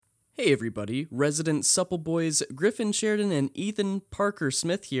Hey everybody, resident Supple Boys Griffin Sheridan and Ethan Parker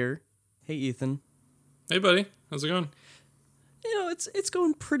Smith here. Hey Ethan. Hey buddy, how's it going? It's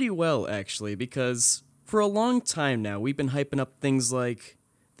going pretty well actually, because for a long time now we've been hyping up things like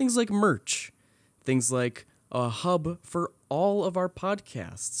merch, things like a hub for all of our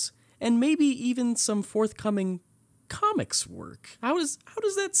podcasts, and maybe even some forthcoming comics work. How does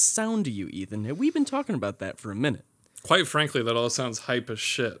that sound to you, Ethan? We've been talking about that for a minute. Quite frankly, that all sounds hype as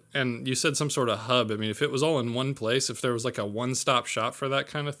shit. And you said some sort of hub. I mean, if it was all in one place, if there was like a one-stop shop for that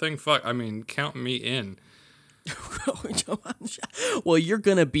kind of thing, fuck, I mean, count me in. Well, you're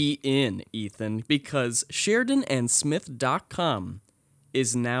gonna be in, Ethan, because SheridanandSmith.com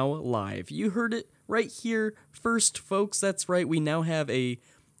is now live. You heard it right here first, folks. That's right. We now have a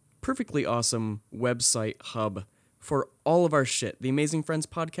perfectly awesome website hub for all of our shit. The Amazing Friends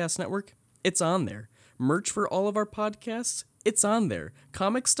Podcast Network, it's on there. Merch for all of our podcasts, it's on there.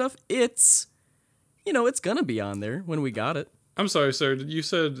 Comic stuff, it's gonna be on there when we got it. I'm sorry, sir. You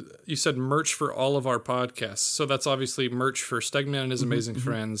said merch for all of our podcasts. So that's obviously merch for Stegman and His Amazing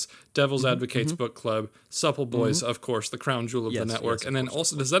Friends, Devil's Advocates Book Club, Supple Boys, of course, the crown jewel of the network. Yes, and then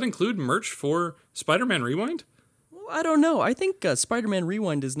also, does that include merch for Spider-Man Rewind? Well, I don't know. I think Spider-Man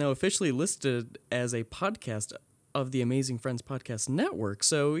Rewind is now officially listed as a podcast of the Amazing Friends Podcast Network.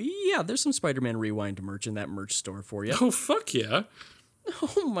 So, yeah, there's some Spider-Man Rewind merch in that merch store for you. Oh, fuck yeah.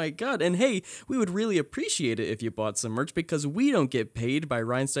 Oh my god. And hey, we would really appreciate it if you bought some merch, because we don't get paid by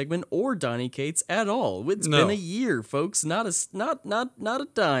Ryan Stegman or Donnie Cates at all. It's been a year, folks. Not a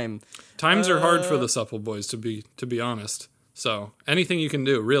dime. Times are hard for the Supple Boys, to be honest. So, anything you can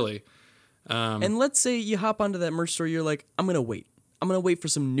do, really. And let's say you hop onto that merch store, you're like, I'm going to wait. I'm going to wait for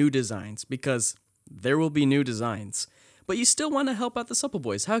some new designs, because there will be new designs. But you still want to help out the Supple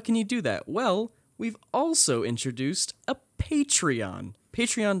Boys. How can you do that? Well, we've also introduced a Patreon.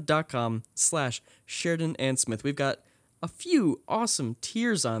 Patreon.com/Sheridan and Smith. We've got a few awesome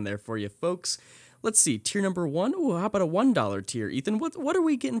tiers on there for you, folks. Let's see, tier number 1. Ooh, how about a $1 tier, Ethan? What are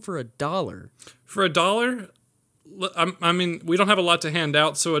we getting for $1? For $1, I mean, we don't have a lot to hand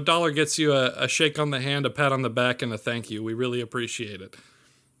out, so $1 gets you a shake on the hand, a pat on the back, and a thank you. We really appreciate it.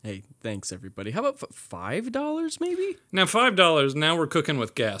 Hey, thanks, everybody. How about $5, maybe? Now, $5, now we're cooking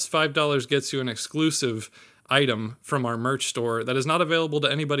with gas. $5 gets you an exclusive item from our merch store that is not available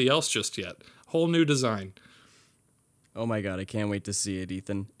to anybody else just yet. Whole new design. Oh my god, I can't wait to see it,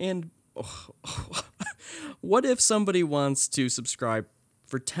 Ethan. And what if somebody wants to subscribe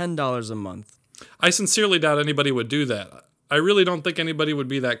for $10 a month? I sincerely doubt anybody would do that. I really don't think anybody would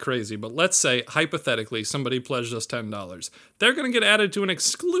be that crazy, but let's say, hypothetically, somebody pledged us $10. They're going to get added to an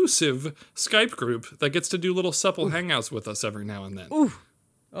exclusive Skype group that gets to do little supple hangouts with us every now and then. Ooh.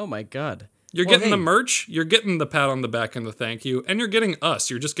 Oh my god. You're getting the merch, you're getting the pat on the back and the thank you, and you're getting us.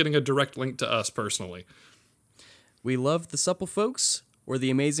 You're just getting a direct link to us personally. We love the Supple folks, or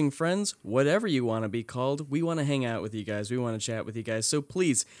the Amazing Friends, whatever you want to be called. We want to hang out with you guys. We want to chat with you guys. So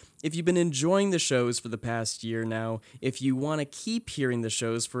please, if you've been enjoying the shows for the past year now, if you want to keep hearing the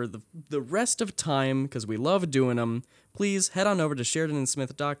shows for the rest of time, because we love doing them, please head on over to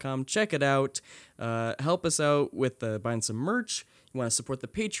SheridanandSmith.com. Check it out. Help us out with buying some merch. You want to support the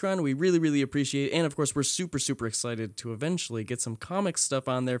Patreon, we really, really appreciate it. And, of course, we're super, super excited to eventually get some comic stuff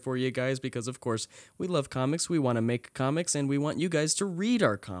on there for you guys because, of course, we love comics, we want to make comics, and we want you guys to read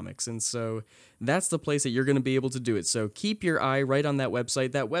our comics. And so that's the place that you're going to be able to do it. So keep your eye right on that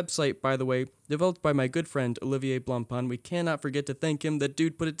website. That website, by the way, developed by my good friend Olivier Blampon. We cannot forget to thank him. That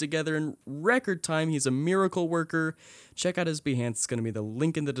dude put it together in record time. He's a miracle worker. Check out his Behance. It's going to be the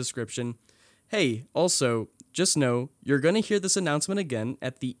link in the description. Hey, also, just know you're going to hear this announcement again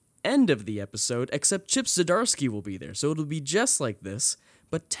at the end of the episode, except Chip Zdarsky will be there. So it'll be just like this,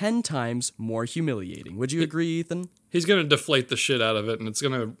 but 10 times more humiliating. Would you agree, Ethan? He's going to deflate the shit out of it, and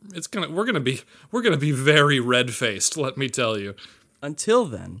we're going to be very red-faced, let me tell you. Until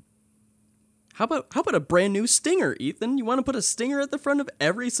then, how about a brand new stinger, Ethan? You want to put a stinger at the front of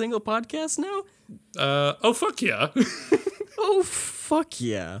every single podcast now? Oh fuck yeah. Oh fuck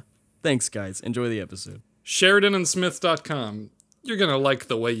yeah. Thanks, guys. Enjoy the episode. SheridanandSmith.com. You're gonna like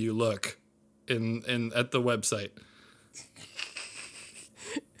the way you look in at the website.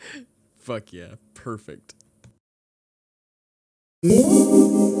 Fuck yeah. Perfect.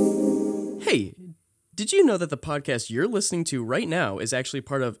 Hey, did you know that the podcast you're listening to right now is actually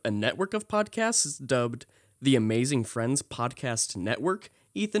part of a network of podcasts dubbed the Amazing Friends Podcast Network,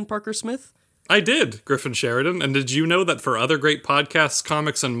 Ethan Parker Smith? I did, Griffin Sheridan. And did you know that for other great podcasts,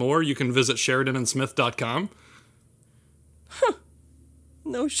 comics, and more, you can visit SheridanandSmith.com? Huh.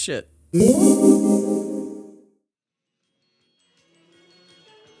 No shit.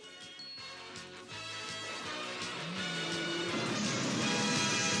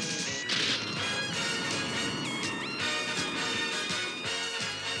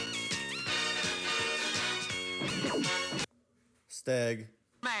 Stag.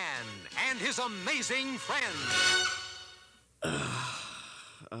 Man and his amazing friends.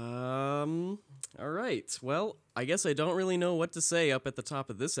 All right. Well, I guess I don't really know what to say up at the top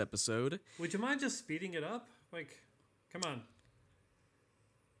of this episode. Would you mind just speeding it up? Like, come on.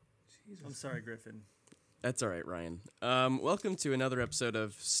 Jesus. I'm sorry, Griffin. That's all right, Ryan. Welcome to another episode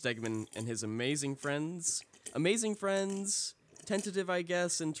of Stegman and his amazing friends. Amazing friends, tentative, I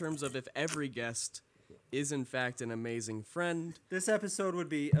guess, in terms of if every guest is in fact an amazing friend. This episode would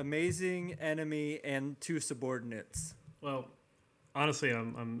be amazing, enemy, and two subordinates. Well, honestly,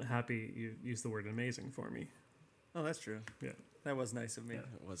 I'm happy you used the word amazing for me. Oh, that's true. Yeah. That was nice of me. Yeah.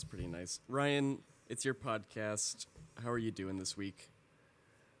 It was pretty nice. Ryan, it's your podcast. How are you doing this week?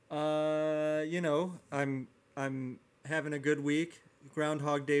 I'm having a good week,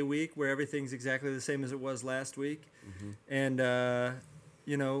 Groundhog Day week, where everything's exactly the same as it was last week, and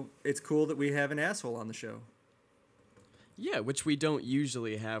it's cool that we have an asshole on the show. Yeah, which we don't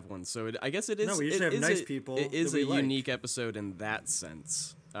usually have one, so I guess it is. No, we usually it have is nice a- people It is that we a like. unique episode in that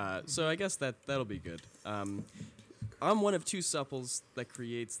sense. So I guess that'll be good. I'm one of two supples that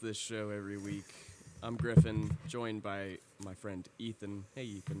creates this show every week. I'm Griffin, joined by my friend Ethan. Hey,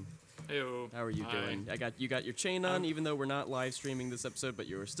 Ethan. Heyo. How are you Hi. doing? You got your chain on, even though we're not live streaming this episode, but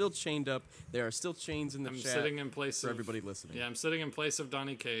you are still chained up. There are still chains in the I'm chat sitting in place for of everybody listening. Yeah, I'm sitting in place of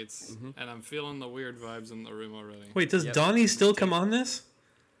Donnie Cates, and I'm feeling the weird vibes in the room already. Wait, does Yep. Donnie still come on this?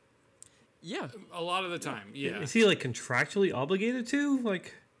 Yeah. A lot of the time, yeah. Is he like contractually obligated to?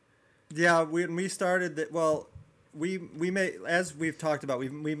 Like, Yeah, when we started that, well, we make, as we've talked about,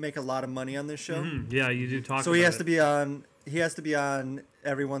 we make a lot of money on this show. yeah, you do talk. So about he has it. to be on. He has to be on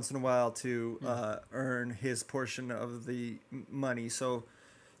every once in a while to earn his portion of the money. So,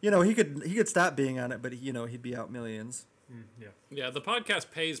 he could stop being on it, but he'd be out millions. Yeah. Yeah, the podcast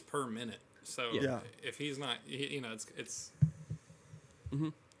pays per minute, so Yeah. if he's not, it's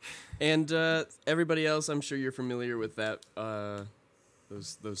And everybody else, I'm sure you're familiar with that.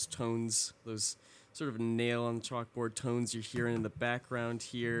 Those tones, those sort of nail on the chalkboard tones you're hearing in the background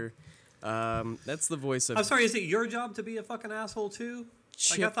here. That's the voice of I'm sorry. Is it your job to be a fucking asshole too?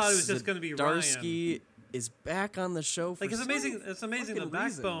 Like, I thought it was just going to be Ryan. Darsky is back on the show. For Like, it's amazing. It's amazing the fucking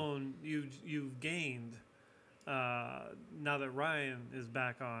reason. backbone you've gained now that Ryan is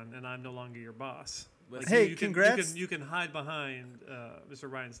back on and I'm no longer your boss. Like, Hey, you can, congrats. You can hide behind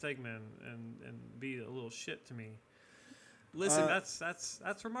Mr. Ryan Stegman and be a little shit to me. Listen,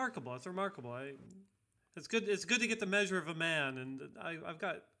 That's remarkable. It's remarkable. It's good. It's good to get the measure of a man, and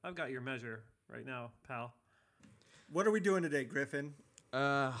I've got your measure right now, pal. What are we doing today, Griffin?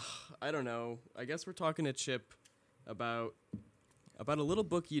 I don't know. I guess we're talking to Chip about a little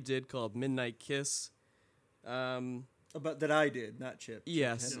book you did called Midnight Kiss. About that I did, not Chip.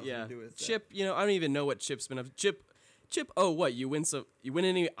 Yes, Had nothing yeah. to do with that. Chip, I don't even know what Chip's been up to. Chip. Oh, what you win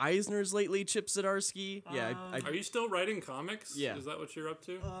any Eisners lately, Chip Zdarsky? Yeah, Are you still writing comics? Yeah. Is that what you're up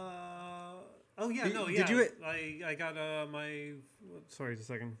to? Oh yeah, Did- no, did yeah. you- I got my sorry, just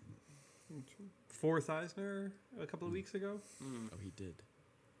a second. Fourth Eisner a couple of weeks ago. oh, he did.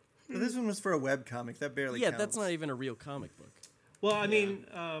 But this one was for a web comic. That barely Yeah, counts. that's not even a real comic book. Well, I mean,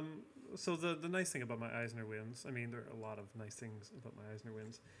 so the nice thing about my Eisner wins, I mean, there are a lot of nice things about my Eisner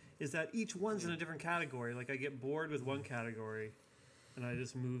wins, is that each one's in a different category. Like, I get bored with one category, and I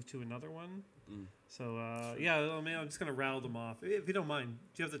just move to another one. So, yeah, I mean, I'm just going to rattle them off. If you don't mind,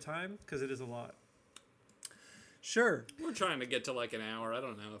 do you have the time? Because it is a lot. Sure. We're trying to get to like an hour. I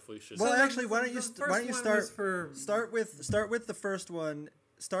don't know if we should. Well, the- actually, why don't you the first one start was for- start with the first one.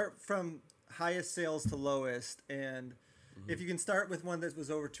 Start from highest sales to lowest, and if you can start with one that was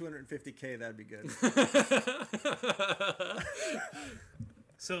over 250K, that'd be good.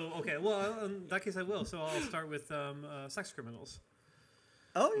 So, okay, well, in that case, I will. So I'll start with Sex Criminals.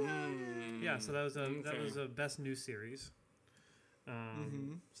 Oh yeah. Yeah, so that was Okay. a best new series.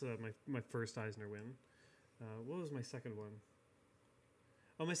 So that my first Eisner win. What was my second one?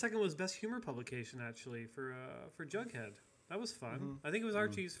 Oh, my second was best humor publication actually for Jughead. That was fun. I think it was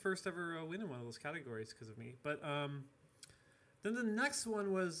Archie's first ever win in one of those categories because of me. But then the next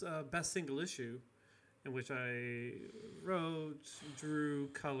one was best single issue, in which I wrote, drew,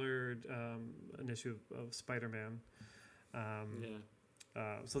 colored an issue of Spider-Man.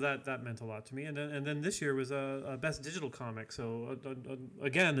 Yeah. So that meant a lot to me, and then this year was a best digital comic. So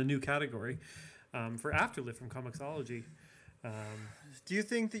again, a new category for Afterlift from Comixology. Do you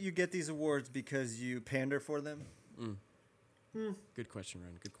think that you get these awards because you pander for them? Good question,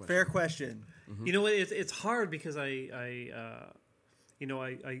 Ryan. Good question. Fair question. You know, it's hard because I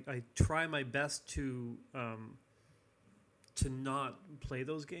try my best to not play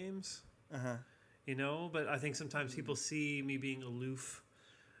those games. you know. But I think sometimes people see me being aloof,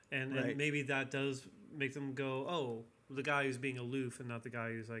 and Right. maybe that does make them go, "Oh, the guy who's being aloof, and not the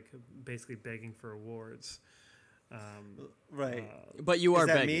guy who's like basically begging for awards." Right. But you are Is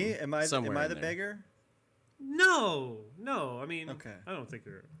that begging. me? Am I somewhere the in there. beggar? No. I mean, Okay. I don't think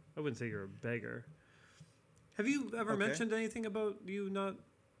you're. I wouldn't say you're a beggar. Have you ever Okay. mentioned anything about you not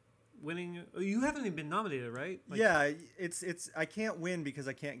winning? You haven't even been nominated, right? Like, Yeah, it's I can't win because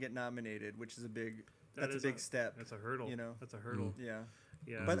I can't get nominated, which is a big that that's a is big step. That's a hurdle. you know. That's a hurdle. Yeah.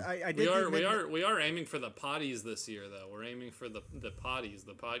 Yeah. But I We did are get we mid- are we are aiming for the potties this year, though. We're aiming for the potties,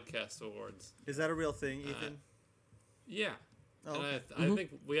 the podcast awards. Is that a real thing, Ethan? Yeah, Oh, and okay. I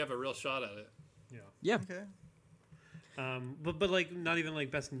think we have a real shot at it. yeah. Yeah. Okay. But like not even like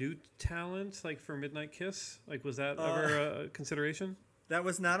best new talent like for Midnight Kiss. Like was that ever a consideration? That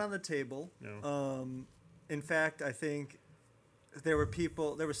was not on the table. No. In fact, I think there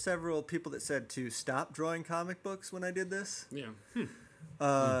were several people that said to stop drawing comic books when I did this. Yeah.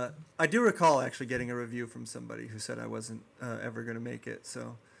 I do recall actually getting a review from somebody who said I wasn't ever going to make it.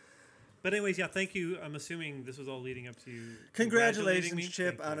 So, But anyways, yeah. Thank you. I'm assuming this was all leading up to you. congratulations, congratulating me.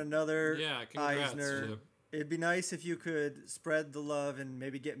 Chip, Thank on you. another Yeah, congrats, Eisner. Chip. It'd be nice if you could spread the love and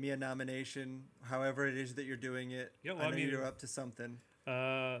maybe get me a nomination, however it is that you're doing it. Yeah, well, I I know mean- you're up to something.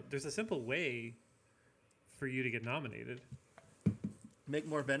 There's a simple way for you to get nominated. Make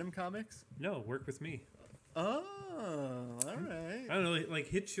more Venom comics? No, work with me. Oh, all right. I don't know, like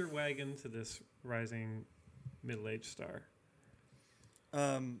hitch your wagon to this rising middle-aged star.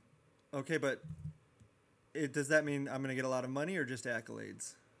 Okay, but does that mean I'm going to get a lot of money or just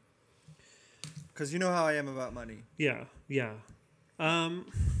accolades? Because you know how I am about money. Yeah.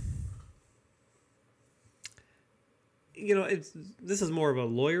 This is more of a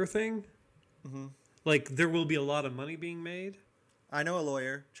lawyer thing. Mm-hmm. Like there will be a lot of money being made. I know a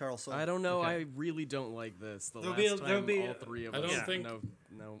lawyer, Charles Soule. I don't know. Okay. I really don't like this. The There'll last be- there'll time, be- all three of I us. don't Yeah. think-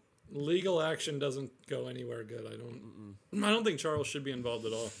 No. Legal action doesn't go anywhere good. I don't think Charles should be involved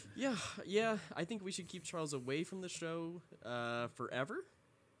at all. Yeah. I think we should keep Charles away from the show forever.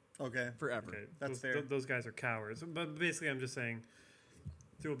 Okay. Forever. Okay, That's those, fair. Those guys are cowards. But basically, I'm just saying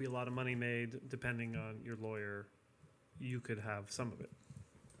there will be a lot of money made depending on your lawyer. You could have some of it.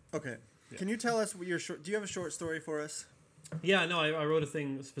 Okay. Can you tell us what your short? Do you have a short story for us? Yeah, no, I wrote a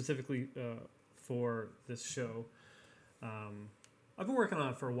thing specifically for this show. I've been working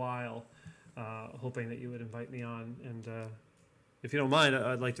on it for a while, hoping that you would invite me on. And if you don't mind,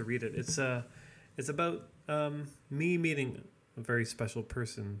 I'd like to read it. It's about me meeting a very special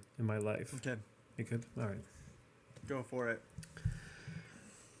person in my life. Okay. You could? All right. Go for it.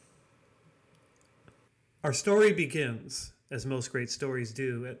 Our story begins, as most great stories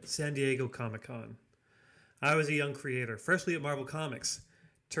do, at San Diego Comic-Con. I was a young creator, freshly at Marvel Comics,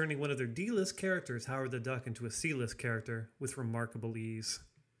 turning one of their D-list characters, Howard the Duck, into a C-list character with remarkable ease.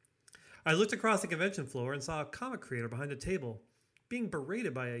 I looked across the convention floor and saw a comic creator behind a table, being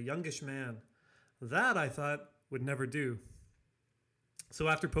berated by a youngish man. That, I thought, would never do. So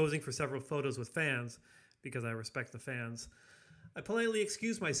after posing for several photos with fans, because I respect the fans, I politely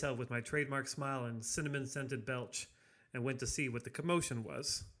excused myself with my trademark smile and cinnamon-scented belch and went to see what the commotion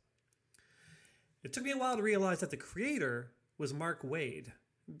was. It took me a while to realize that the creator was Mark Waid.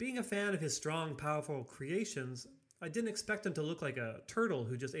 Being a fan of his strong, powerful creations, I didn't expect him to look like a turtle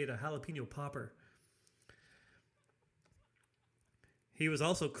who just ate a jalapeno popper. He was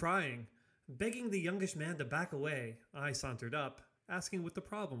also crying. Begging the youngish man to back away, I sauntered up, asking what the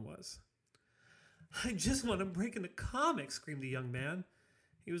problem was. "I just want to break into comics," screamed the young man.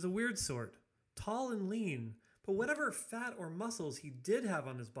 He was a weird sort, tall and lean, but whatever fat or muscles he did have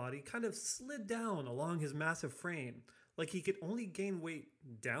on his body kind of slid down along his massive frame, like he could only gain weight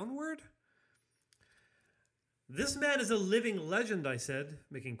downward. "This man is a living legend," I said,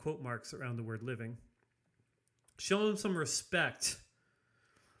 making quote marks around the word living. "Show him some respect."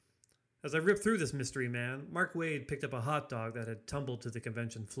 As I ripped through this mystery man, Mark Waid picked up a hot dog that had tumbled to the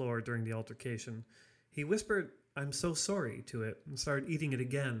convention floor during the altercation. He whispered, "I'm so sorry," to it and started eating it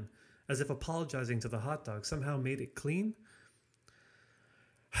again, as if apologizing to the hot dog somehow made it clean.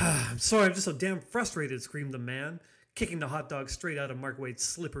 "I'm sorry, I'm just so damn frustrated," screamed the man, kicking the hot dog straight out of Mark Waid's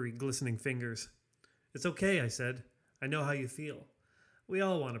slippery, glistening fingers. "It's okay," I said. "I know how you feel. We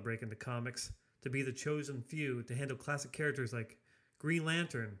all want to break into comics, to be the chosen few, to handle classic characters like Green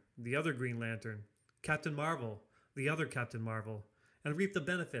Lantern, the other Green Lantern, Captain Marvel, the other Captain Marvel, and reap the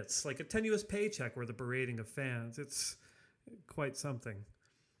benefits, like a tenuous paycheck or the berating of fans. It's quite something."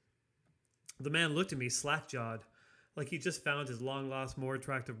 The man looked at me slack-jawed, like he just found his long-lost, more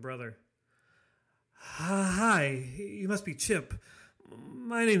attractive brother. "Hi, you must be Chip.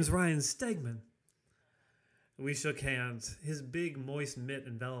 My name's Ryan Stegman." We shook hands. His big, moist mitt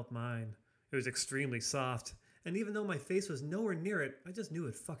enveloped mine. It was extremely soft, and even though my face was nowhere near it, I just knew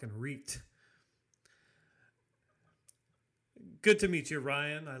it fucking reeked. Good to meet you,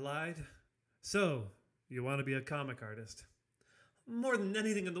 Ryan, I lied. So, you want to be a comic artist? More than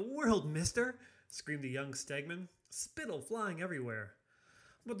anything in the world, mister, screamed the young Stegman, spittle flying everywhere.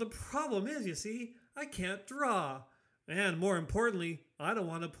 But the problem is, you see, I can't draw. And more importantly, I don't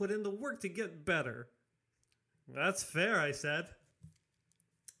want to put in the work to get better. That's fair, I said.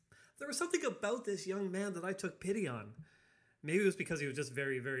 There was something about this young man that I took pity on. Maybe it was because he was just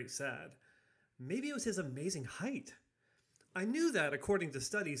very, very sad. Maybe it was his amazing height. I knew that, according to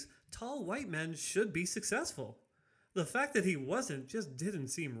studies, tall white men should be successful. The fact that he wasn't just didn't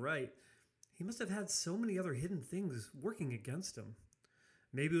seem right. He must have had so many other hidden things working against him.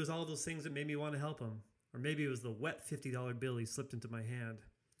 Maybe it was all those things that made me want to help him. Or maybe it was the wet $50 bill he slipped into my hand.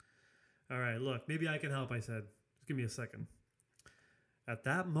 All right, look, maybe I can help, I said. Just give me a second. At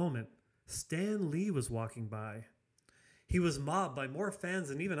that moment, Stan Lee was walking by. He was mobbed by more fans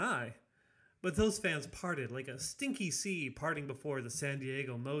than even I. But those fans parted like a stinky sea parting before the San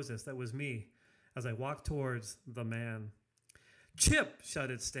Diego Moses that was me as I walked towards the man. "Chip!"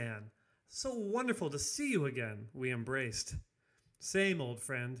 shouted Stan. "So wonderful to see you again." We embraced. "Same, old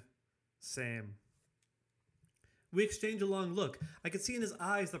friend. Same." We exchanged a long look. I could see in his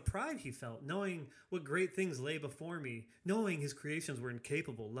eyes the pride he felt, knowing what great things lay before me, knowing his creations were in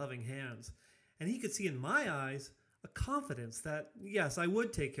capable, loving hands. And he could see in my eyes a confidence that, yes, I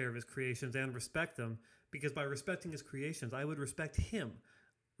would take care of his creations and respect them, because by respecting his creations, I would respect him,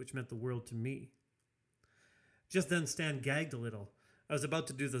 which meant the world to me. Just then, Stan gagged a little. I was about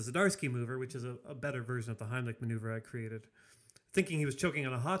to do the Zdarsky maneuver, which is a better version of the Heimlich maneuver I created, thinking he was choking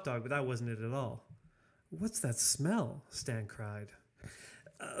on a hot dog, but that wasn't it at all. "What's that smell?" Stan cried.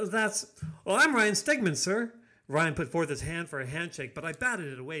 I'm Ryan Stegman, sir." Ryan put forth his hand for a handshake, but I batted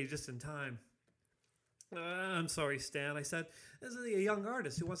it away just in time. "I'm sorry, Stan," I said. "This is a young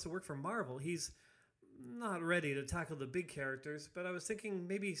artist who wants to work for Marvel. He's not ready to tackle the big characters, but I was thinking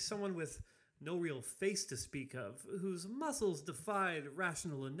maybe someone with no real face to speak of, whose muscles defied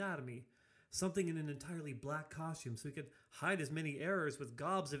rational anatomy. Something in an entirely black costume so he could hide his many errors with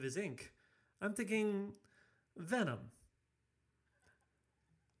gobs of his ink. I'm thinking Venom."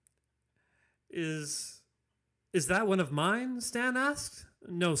 Is that one of mine?" Stan asked.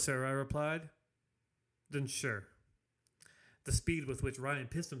 "No, sir," I replied. "Then sure." The speed with which Ryan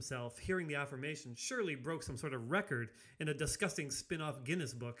pissed himself, hearing the affirmation, surely broke some sort of record in a disgusting spin-off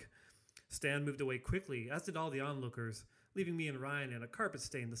Guinness book. Stan moved away quickly, as did all the onlookers, leaving me and Ryan in a carpet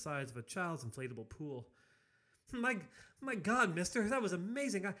stain the size of a child's inflatable pool. My God, mister, that was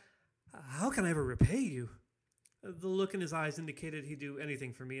amazing. How can I ever repay you?" The look in his eyes indicated he'd do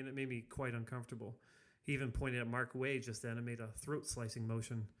anything for me, and it made me quite uncomfortable. He even pointed at Mark Waid just then and made a throat-slicing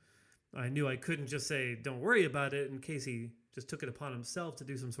motion. I knew I couldn't just say, "Don't worry about it," in case he just took it upon himself to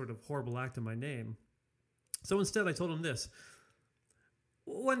do some sort of horrible act in my name. So instead, I told him this.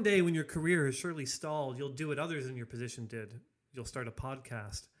 "One day when your career is surely stalled, you'll do what others in your position did. You'll start a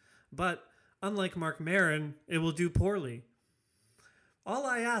podcast. But, unlike Mark Maron, it will do poorly. All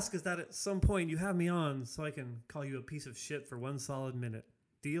I ask is that at some point you have me on so I can call you a piece of shit for 1 solid minute.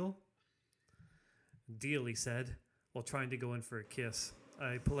 Deal?" "Deal," he said, while trying to go in for a kiss.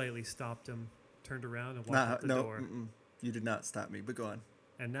 I politely stopped him, turned around, and walked out the door. You did not stop me, but go on.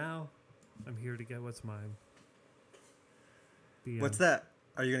 And now, I'm here to get what's mine. What's that?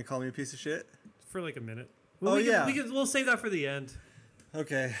 Are you going to call me a piece of shit? For like a minute. We'll save that for the end.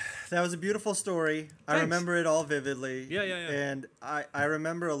 Okay, that was a beautiful story. Thanks. I remember it all vividly. Yeah. And I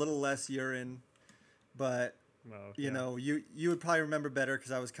remember a little less urine, but you know, you would probably remember better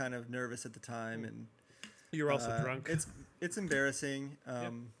because I was kind of nervous at the time, and you were also drunk. It's embarrassing,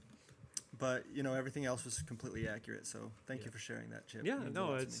 but you know, everything else was completely accurate. So thank you for sharing that, Chip. Yeah,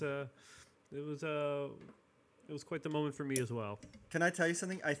 no, it was quite the moment for me as well. Can I tell you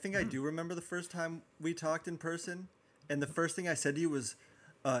something? I think I do remember the first time we talked in person. And the first thing I said to you was,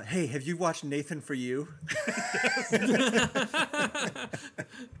 "Hey, have you watched Nathan For You?"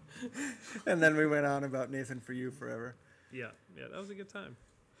 And then we went on about Nathan For You forever. Yeah, that was a good time.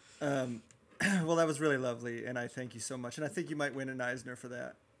 Well, that was really lovely, and I thank you so much. And I think you might win an Eisner for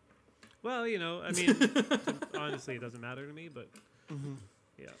that. Well, you know, I mean, honestly, it doesn't matter to me, but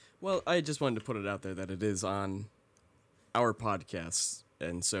yeah. Well, I just wanted to put it out there that it is on our podcast,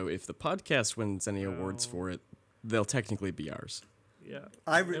 and so if the podcast wins any awards for it, they'll technically be ours. Yeah.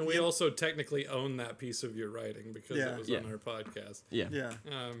 And we also technically own that piece of your writing because it was on our podcast. Yeah.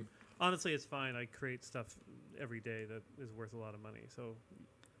 Honestly, it's fine. I create stuff every day that is worth a lot of money. So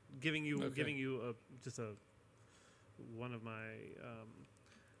giving you just a one of my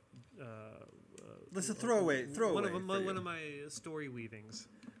Listen, throwaway one of for my, you. one of my story weavings.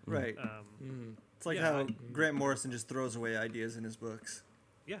 Right. It's like yeah, how Grant Morrison just throws away ideas in his books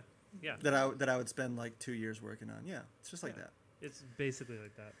Yeah, yeah. that I would spend like 2 years working on. Yeah, it's just like that. It's basically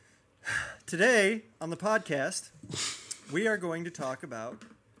like that. Today on the podcast, we are going to talk about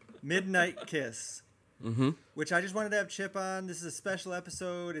Midnight Kiss, which I just wanted to have Chip on. This is a special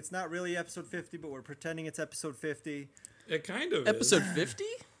episode. It's not really episode 50, but we're pretending it's episode 50. It kind of Episode 50?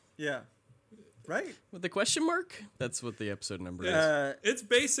 Yeah. Right? With the question mark? That's what the episode number is. is. It's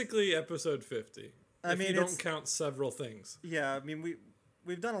basically episode 50. I If mean, you don't it's- count several things. Yeah, I mean,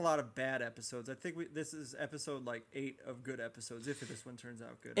 we've done a lot of bad episodes. I think this is episode like 8 of good episodes, if this one turns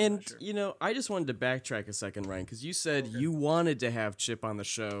out good. I'm And, not sure. you know, I just wanted to backtrack a second, Ryan, because you said you wanted to have Chip on the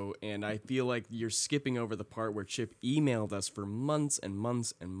show, and I feel like you're skipping over the part where Chip emailed us for months and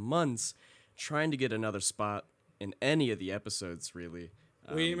months and months trying to get another spot in any of the episodes, really.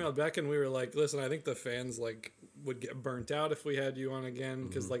 We emailed back and we were like, listen, I think the fans like would get burnt out if we had you on again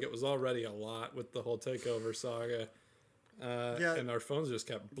because like it was already a lot with the whole takeover saga. Yeah. And our phones just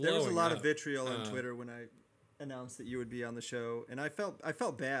kept blowing There was a lot of up. vitriol on Twitter when I announced that you would be on the show, and I felt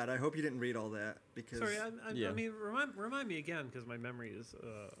bad. I hope you didn't read all that because Sorry, Yeah. I mean, remind me again because my memory is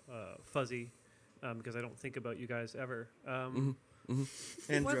fuzzy because I don't think about you guys ever. and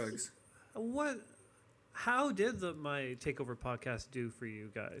what- drugs. How did my takeover podcast do for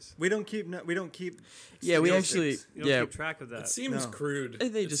you guys? We don't keep Yeah, we statistics. actually, You don't yeah, keep track of that. It seems No. crude.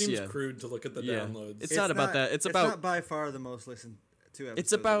 They It just- seems yeah. crude to look at the yeah. downloads. It's not about that. It's about not by far the most listened to episodes. it's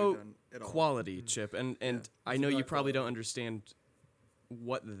that we've about done at all. quality, Chip, and I know you about probably don't quality. understand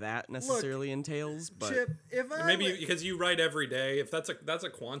what that necessarily entails, but Chip, if I Maybe would- because you write every day. If that's a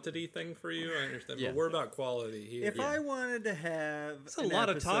quantity thing for you, I understand. Yeah. But we're about quality here. if I wanted to have It's a lot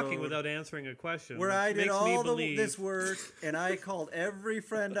of talking without answering a question. where which I did makes me all believe this work and I called every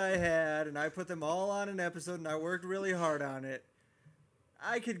friend I had and I put them all on an episode and I worked really hard on it,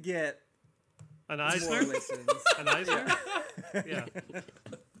 I could get an more Eisner. listens. An Eisner. Yeah.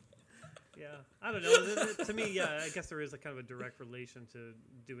 Yeah, I don't know. To me, yeah, I guess there is a kind of a direct relation to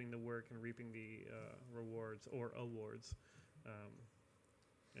doing the work and reaping the rewards or awards.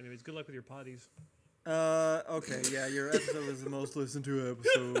 Anyways, good luck with your potties. Okay, yeah, your episode was the most listened to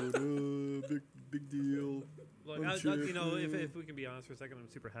episode. Big deal. Look, I'm you know, Chip. if we can be honest for a second, I'm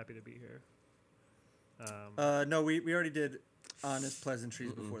super happy to be here. No, we already did honest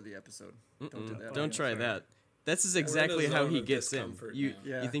pleasantries before the episode. Don't do that. don't try sorry. that. This is in a exactly how zone he of gets in. discomfort You now.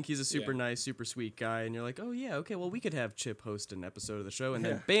 Yeah. you think he's a super Yeah. nice, super sweet guy, and you're like, oh yeah, okay, well we could have Chip host an episode of the show, and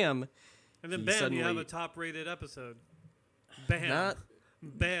then Yeah. bam, And then He bam, you suddenly- have a top-rated episode. Bam. not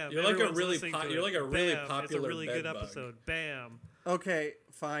Bam. You're like a everyone's really listening po- to you're it. like a really Bam. It's a popular really good bed bug. episode. Bam. Okay,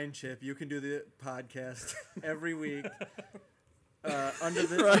 fine, Chip. You can do the podcast every week under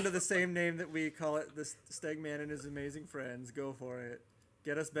the same name that we call it, the Stegman and His Amazing Friends. Go for it.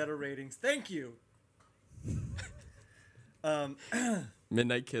 Get us better ratings. Thank you.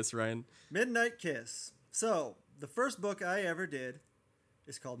 Midnight Kiss, Ryan. Midnight Kiss. So the first book I ever did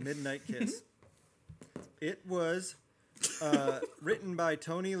is called Midnight Kiss. It was written by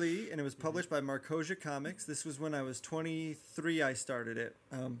Tony Lee and it was published by Marcosia Comics. This was when I was 23. I started it.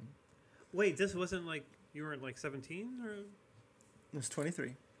 Wait, this wasn't like you weren't like 17 or It was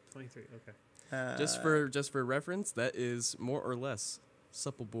 23. 23? Okay. Just for reference, that is more or less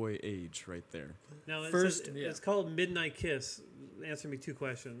Supple Boy age right there. Now it First- says, it's called Midnight Kiss. Answer me 2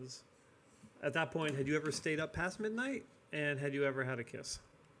 questions. At that point, had you ever stayed up past midnight, and had you ever had a kiss?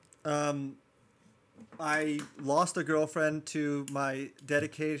 I lost a girlfriend to my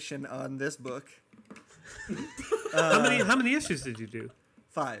dedication on this book. How many issues did you do?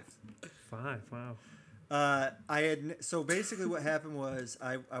 5. 5. Wow. So basically what happened was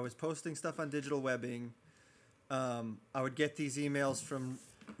I was posting stuff on digital webbing. I would get these emails from,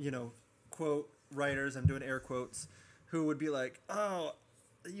 quote writers, I'm doing air quotes, who would be like, oh,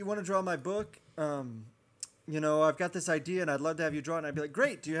 you want to draw my book? I've got this idea and I'd love to have you draw it. And I'd be like,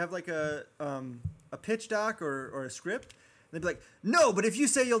 great. Do you have like a pitch doc or a script? And they'd be like, no, but if you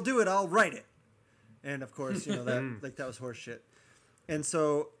say you'll do it, I'll write it. And of course, that was horse shit. And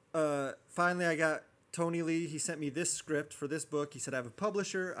so finally I got Tony Lee. He sent me this script for this book. He said, I have a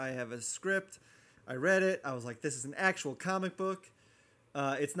publisher. I have a script. I read it. I was like, this is an actual comic book.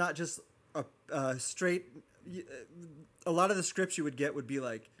 It's not just a straight... A lot of the scripts you would get would be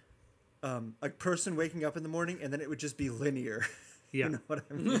like a person waking up in the morning and then it would just be linear. Yeah. You know what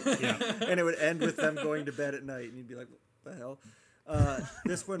I mean? Yeah. And it would end with them going to bed at night and you'd be like, what the hell?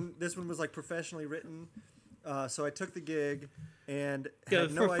 This one was like professionally written. So I took the gig and Yeah,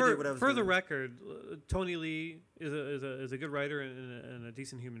 had no idea what I was for doing. the record, Tony Lee is a good writer and a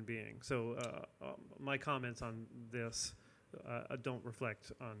decent human being. So my comments on this don't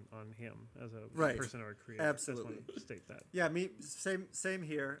reflect on him as a Right. person or a creator. Absolutely. Just want to state that. Yeah, me same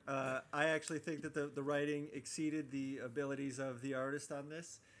here. I actually think that the writing exceeded the abilities of the artist on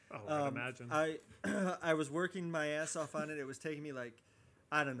this. Oh, I can imagine. I was working my ass off on it. It was taking me like,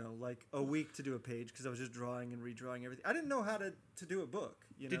 I don't know, like a week to do a page because I was just drawing and redrawing everything. I didn't know how to do a book.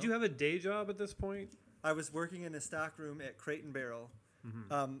 Did you have a day job at this point? I was working in a stock room at Crate and Barrel.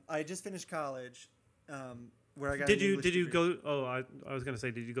 I just finished college, where I got. Did an you English degree. go? Oh, I was gonna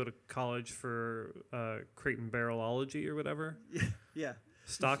say, did you go to college for crate and barrelology or whatever? Yeah.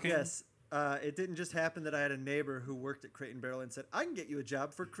 Stocking. Yes. It didn't just happen that I had a neighbor who worked at Crate and Barrel and said, "I can get you a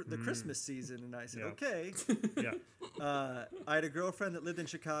job for the Christmas season," and I said, Yeah. "Okay." Yeah. I had a girlfriend that lived in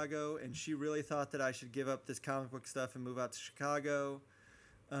Chicago, and she really thought that I should give up this comic book stuff and move out to Chicago.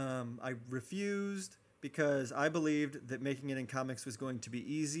 I refused because I believed that making it in comics was going to be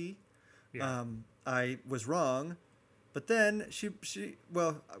easy. Yeah. I was wrong, but then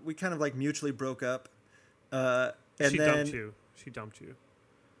we kind of like mutually broke up. And she then, dumped you. She dumped you.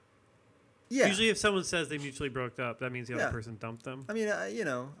 Yeah. Usually, if someone says they mutually broke up, that means the other Yeah. person dumped them. I mean,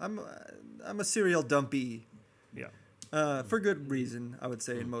 I'm a serial dumpy. Yeah. For good reason, I would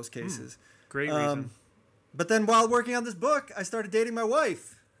say in most cases. Great reason. But then while working on this book, I started dating my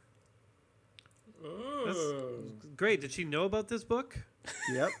wife. That's great. Did she know about this book?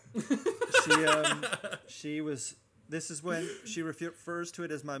 Yep. She was. This is when she refers to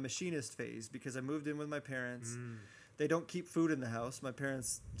it as my machinist phase because I moved in with my parents. They don't keep food in the house. My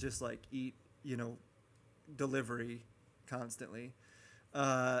parents just like eat, delivery constantly.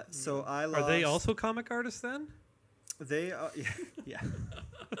 So I lost. Are they also comic artists then? They are, yeah.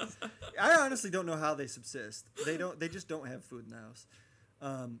 I honestly don't know how they subsist. They just don't have food in the house.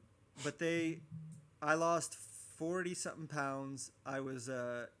 But I lost 40 something pounds. I was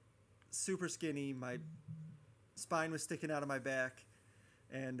super skinny. My spine was sticking out of my back,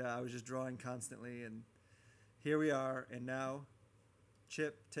 and I was just drawing constantly. And here we are. And now,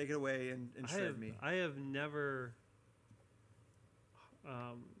 Chip, take it away and shred me. I have never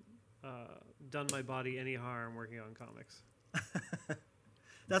done my body any harm working on comics.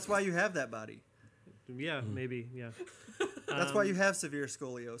 That's why you have that body. Yeah, maybe. Yeah. That's why you have severe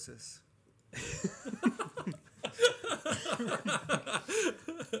scoliosis.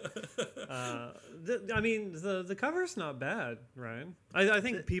 The cover's not bad, Ryan. I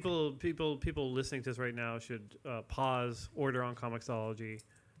think people listening to this right now should pause, order on Comixology,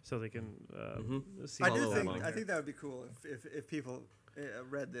 so they can see. I Follow do think along. I think that would be cool if people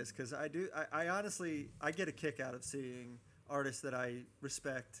read this because I honestly get a kick out of seeing artists that I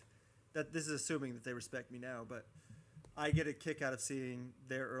respect. That this is assuming that they respect me now, but I get a kick out of seeing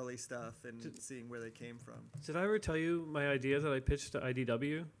their early stuff and seeing where they came from. Did I ever tell you my idea that I pitched to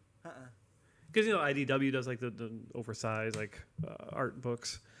IDW? Uh-uh. Because IDW does like the oversized art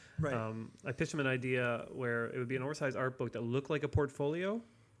books. Right. I pitched them an idea where it would be an oversized art book that looked like a portfolio.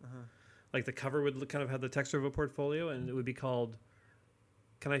 Like the cover would kind of have the texture of a portfolio, and it would be called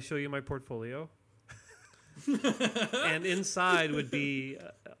 "Can I Show You My Portfolio?" And inside would be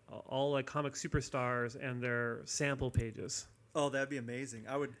all like comic superstars and their sample pages. Oh, that'd be amazing.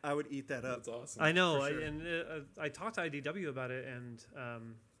 I would eat that up. That's awesome. I know, For sure. I talked to IDW about it,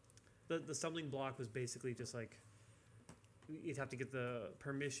 and the stumbling block was basically just like you'd have to get the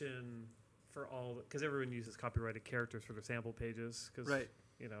permission for all because everyone uses copyrighted characters for their sample pages because Right.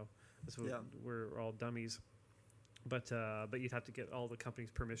 that's what Yeah. we're all dummies. But you'd have to get all the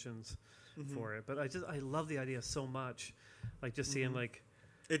company's permissions for it. But I love the idea so much, like just seeing like.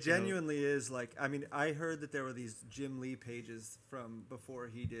 It genuinely is like I heard that there were these Jim Lee pages from before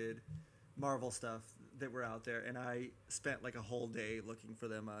he did Marvel stuff that were out there, and I spent like a whole day looking for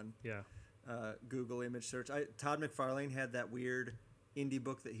them on Yeah. Google image search. Todd McFarlane had that weird indie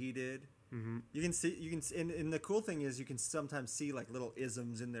book that he did. You can see and the cool thing is you can sometimes see like little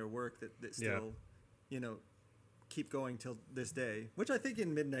isms in their work that still keep going till this day, which I think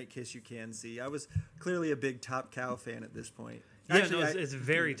in Midnight Kiss you can see. I was clearly a big Top Cow fan at this point. Yeah, Actually, it's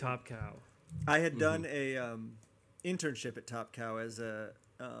very Top Cow. I had done a internship at Top Cow as a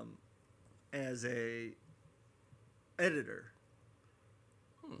editor,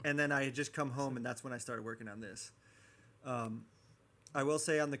 and then I had just come home, and that's when I started working on this. I will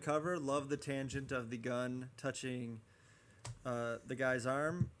say on the cover, love the tangent of the gun touching the guy's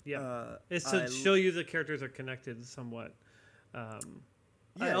arm. Yeah, it's to show you the characters are connected somewhat.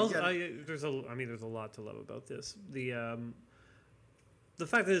 There's a lot to love about this. The the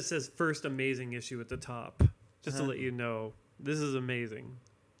fact that it says first amazing issue at the top, just to let you know, this is amazing.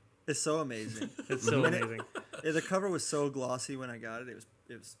 It's so amazing. It's so amazing. The cover was so glossy when I got it. It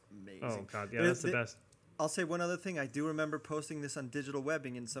was amazing. Oh God, yeah, that's the best. I'll say one other thing. I do remember posting this on digital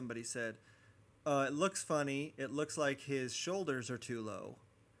webbing, and somebody said, "It looks funny. It looks like his shoulders are too low,"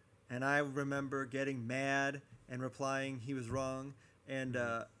 and I remember getting mad and replying he was wrong. And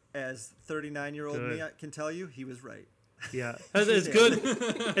as 39-year-old me, I can tell you, he was right. Yeah, it's good.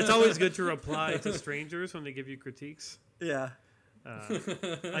 It's always good to reply to strangers when they give you critiques. Yeah.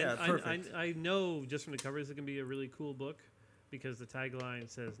 I know just from the covers it can be a really cool book because the tagline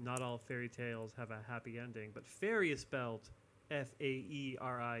says not all fairy tales have a happy ending, but fairy is spelled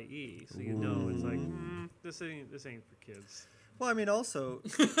F-A-E-R-I-E, so you know it's like this ain't for kids. Well, I mean, also,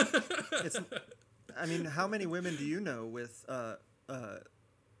 how many women do you know with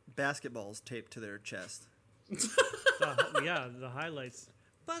basketballs taped to their chest? The highlights,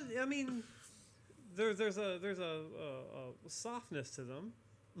 but I mean. There's a softness to them,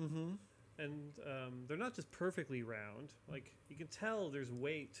 and they're not just perfectly round. Like you can tell there's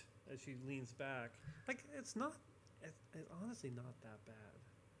weight as she leans back. Like it's honestly not that bad.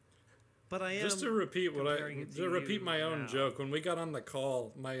 But I am just to repeat my own now. joke. When we got on the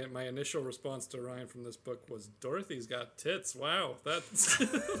call, my initial response to Ryan from this book was, "Dorothy's got tits." Wow, that's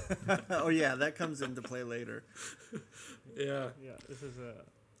Oh yeah, that comes into play later. yeah. Yeah, this is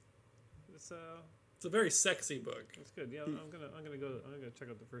It's a very sexy book. It's good. Yeah, I'm gonna check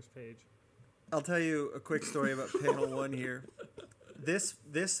out the first page. I'll tell you a quick story about panel 1 here. This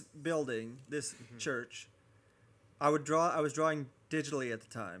building, this church, I was drawing digitally at the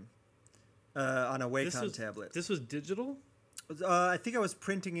time on a Wacom tablet. This was digital? I think I was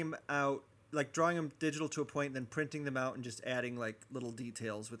printing him out, like drawing them digital to a point, then printing them out and just adding like little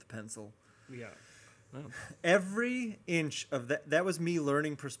details with the pencil. Yeah. Oh. Every inch of that was me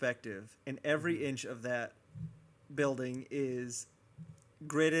learning perspective, and every inch of that building is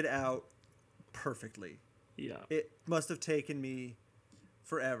gridded out perfectly. Yeah. It must have taken me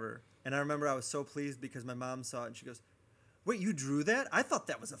forever. And I remember I was so pleased because my mom saw it and she goes, "Wait, you drew that? I thought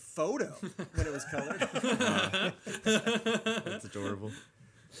that was a photo," when it was colored. That's adorable.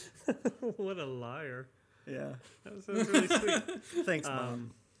 What a liar. Yeah. That's really sweet. Thanks,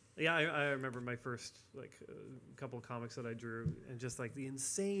 Mom. Yeah, I remember my first couple of comics that I drew, and just like the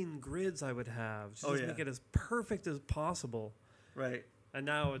insane grids I would have, just to make it as perfect as possible. Right. And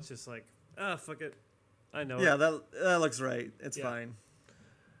now it's just like, fuck it, I know. Yeah, that looks right. It's fine.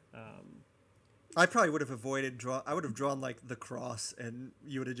 I probably would have I would have drawn like the cross, and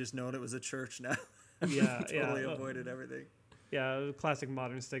you would have just known it was a church now. Yeah, totally avoided everything. Yeah, the classic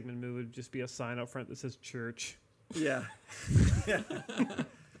modern Stegman move would just be a sign out front that says church. Yeah. Yeah.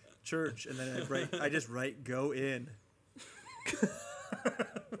 Church, and then I just write "go in."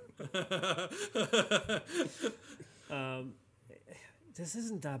 This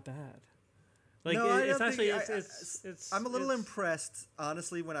isn't that bad. Like No, I it's don't actually think it's I'm a little impressed,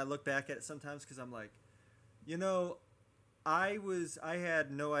 honestly, when I look back at it sometimes, because I'm like, I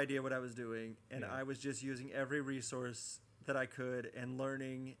had no idea what I was doing, and I was just using every resource that I could and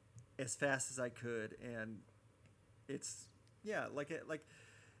learning as fast as I could, and it's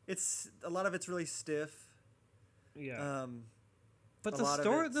it's a lot of it's really stiff. Yeah. But a lot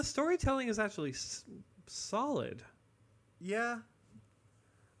of the storytelling is actually solid. Yeah.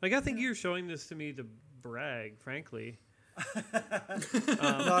 Like I think you're showing this to me to brag, frankly. No,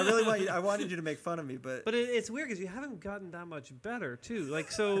 I wanted you to make fun of me, but it's weird because you haven't gotten that much better too.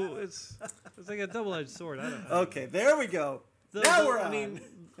 Like so, it's like a double-edged sword. I don't know. Okay, there we go. Now we're on. I mean,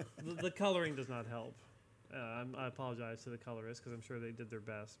 the coloring does not help. I apologize to the colorist because I'm sure they did their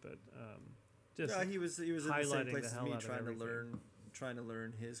best, but just he was in the same highlighting place the as hell me, out of trying to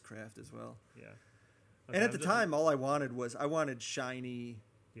learn his craft as well. Yeah. And at the time, all I wanted shiny,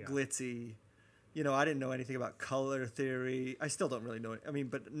 glitzy. I didn't know anything about color theory. I still don't really know it. I mean,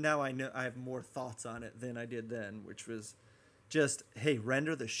 but now I know. I have more thoughts on it than I did then, which was just, hey,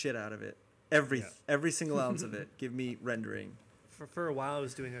 render the shit out of it. Every single ounce of it. Give me rendering. For a while, I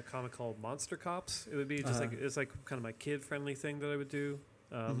was doing a comic called Monster Cops. It would be just it's like kind of my kid-friendly thing that I would do.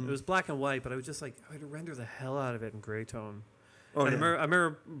 It was black and white, but I would just I would render the hell out of it in gray tone. Oh, and I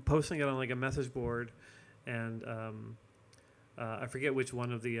remember posting it on like a message board, and I forget which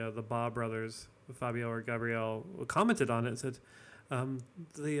one of the Bob brothers, Fabio or Gabriel, commented on it and said,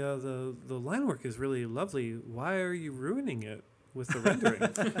 "The line work is really lovely. Why are you ruining it with the rendering?"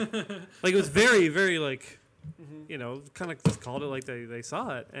 Like it was very very kind of just called it like they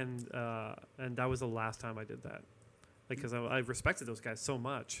saw it, and that was the last time I did that, because I respected those guys so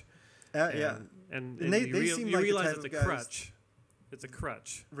much. Yeah, and they you seem you like the realize type it's a of guys- crutch. It's a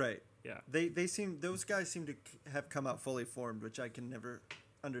crutch. Right. Yeah. Those guys seem to have come out fully formed, which I can never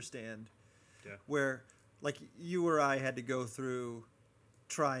understand. Yeah. Where like you or I had to go through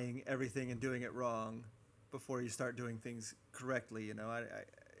trying everything and doing it wrong before you start doing things correctly, you know.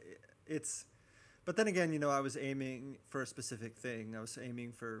 But then again, you know, I was aiming for a specific thing. I was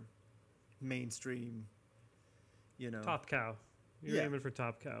aiming for mainstream, you know. Top cow. You're Yeah. aiming for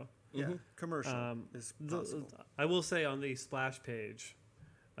top cow. Yeah, commercial is possible. I will say on the splash page,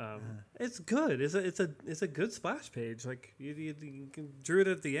 it's good. It's a good splash page. Like you drew it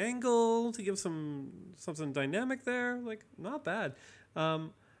at the angle to give something dynamic there. Like not bad.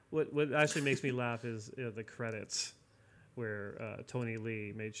 What actually makes me laugh is the credits, where Tony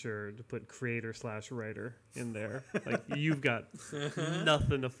Lee made sure to put creator/writer in there. Like you've got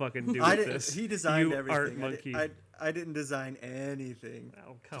nothing to fucking do with this. He designed you everything. Art monkey. I didn't design anything.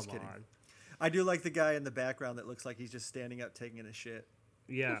 Oh come Just kidding. on. I do like the guy in the background that looks like he's just standing up taking a shit.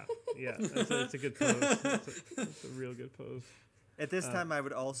 Yeah. That's a good pose. That's a real good pose. At this time, I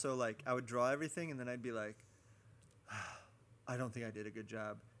would also I would draw everything, and then I'd be like, I don't think I did a good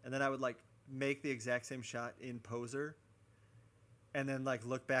job. And then I would make the exact same shot in Poser, and then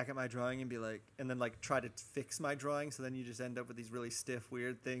look back at my drawing and be like, and then try to fix my drawing. So then you just end up with these really stiff,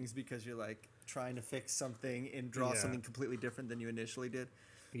 weird things because you're trying to fix something and draw something completely different than you initially did.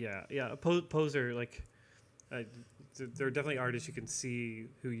 Yeah. Poser, there are definitely artists you can see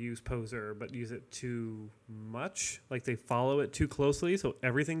who use Poser but use it too much. Like they follow it too closely, so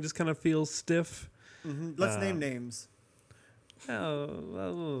everything just kind of feels stiff. Mm-hmm. Let's name names.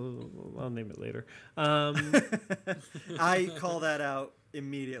 I'll name it later. I call that out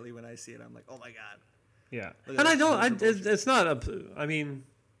immediately when I see it. I'm like, oh my god. Yeah, Look at and I this don't. bullshit. It's not I mean,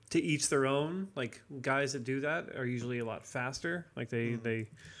 to each their own. Like guys that do that are usually a lot faster. Like their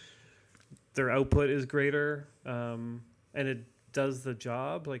output is greater, and it does the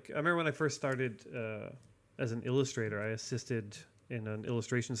job. Like I remember when I first started as an illustrator, I assisted in an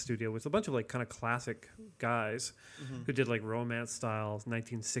illustration studio with a bunch of kind of classic guys who did romance style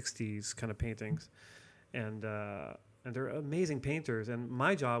 1960s kind of paintings, and they're amazing painters. And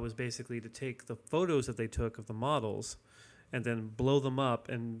my job was basically to take the photos that they took of the models and then blow them up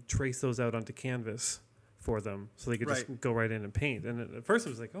and trace those out onto canvas for them so they could just go right in and paint. And at first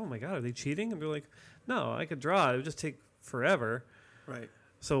it was like, oh my god, are they cheating? And they're like, no, I could draw, it would just take forever. Right.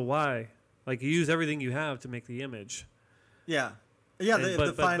 So why? You use everything you have to make the image. Yeah.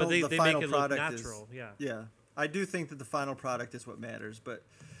 But Final they final make it look product natural. is, Yeah. I do think that the final product is what matters, but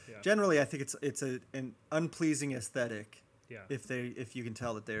Yeah. generally I think it's an unpleasing aesthetic Yeah. if you can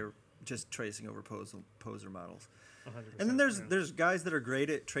tell that they're just tracing over poser models. 100%, And then there's guys that are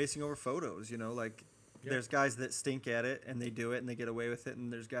great at tracing over photos, you know, there's guys that stink at it and they do it and they get away with it,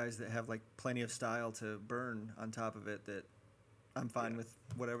 and there's guys that have plenty of style to burn on top of it that I'm fine with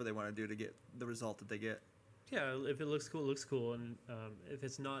whatever they want to do to get the result that they get. Yeah, if it looks cool, it looks cool. And if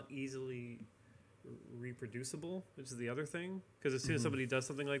it's not easily reproducible, which is the other thing, because as soon as somebody does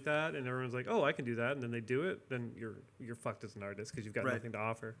something like that and everyone's like, oh, I can do that, and then they do it, then you're fucked as an artist because you've got nothing to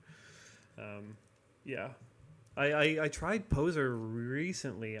offer. Yeah. I tried Poser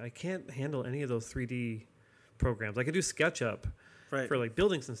recently. I can't handle any of those 3D programs. I can do SketchUp for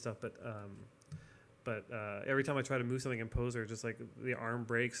buildings and stuff, but every time I try to move something in Poser, just the arm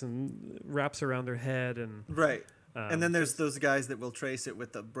breaks and wraps around their head and and then there's those guys that will trace it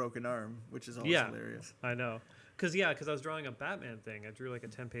with the broken arm, which is always hilarious. I know, because I was drawing a Batman thing. I drew a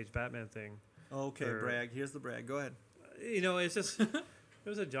 10-page Batman thing. Okay, brag. Here's the brag. Go ahead. It's just it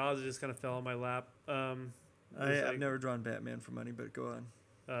was a job that just kind of fell on my lap. I've never drawn Batman for money, but go on.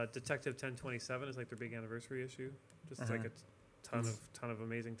 Detective 1027 is their big anniversary issue. Just a ton of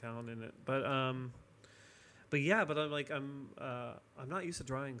amazing talent in it. But I'm not used to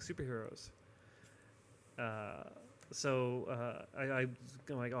drawing superheroes. So I'm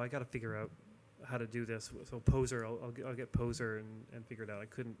like, I got to figure out how to do this. So Poser, I'll get Poser and figure it out. I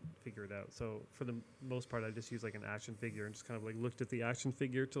couldn't figure it out. So for the most part, I just used an action figure and just kind of looked at the action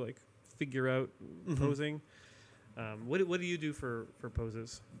figure to figure out posing. What do you do for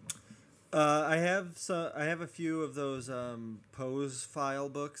poses? I have a few of those pose file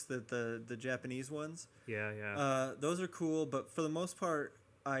books that the Japanese ones. Yeah. Those are cool, but for the most part,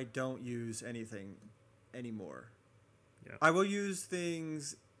 I don't use anything anymore. Yeah. I will use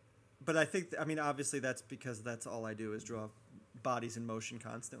things, but obviously that's because that's all I do is draw bodies in motion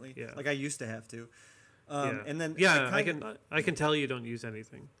constantly. Yeah. I used to have to. And then I can tell you don't use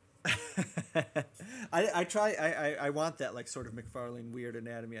anything. I try. I want that sort of McFarlane weird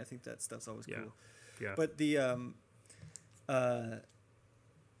anatomy. I think that stuff's always cool. Yeah. But the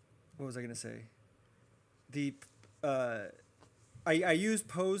what was I gonna say? The I use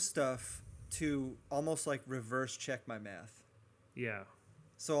pose stuff to almost like reverse check my math. Yeah.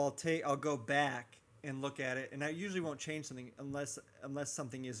 So I'll go back and look at it, and I usually won't change something unless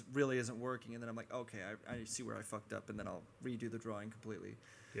something really isn't working, and then I'm like, okay, I see where I fucked up, and then I'll redo the drawing completely.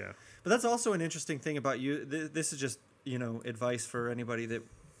 Yeah. But that's also an interesting thing about you. This is just advice for anybody that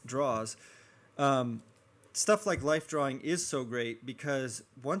draws. Stuff like life drawing is so great because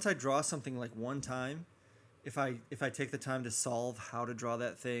once I draw something like one time, if I take the time to solve how to draw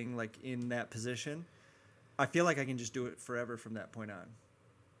that thing like in that position, I feel like I can just do it forever from that point on.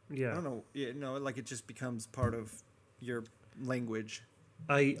 Yeah. I don't know, like it just becomes part of your language.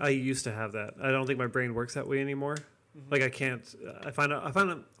 I used to have that. I don't think my brain works that way anymore. Like I can't. I find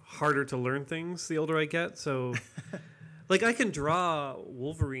it harder to learn things the older I get. So, like I can draw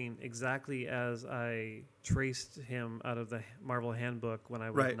Wolverine exactly as I traced him out of the Marvel Handbook when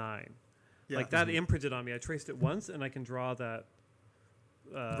I was Right. 9. Yeah. Like that imprinted on me. I traced it once, and I can draw that.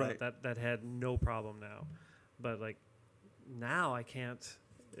 Right. That head no problem now, but like now I can't.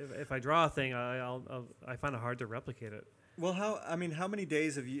 If I draw a thing, I find it hard to replicate it. Well, how many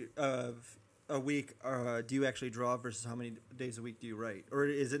days of a week do you actually draw versus how many days a week do you write? Or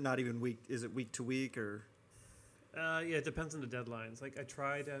is it not even week? Is it week to week or? Yeah, it depends on the deadlines. Like I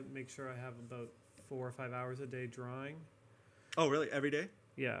try to make sure I have about 4 or 5 hours a day drawing. Oh, really? Every day?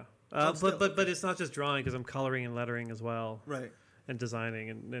 Yeah, still- but it's not just drawing because I'm coloring and lettering as well, Right. and designing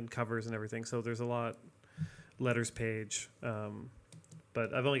and covers and everything. So there's a lot letters page.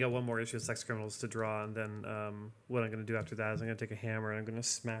 But I've only got one more issue of Sex Criminals to draw, and then what I'm going to do after that is I'm going to take a hammer and I'm going to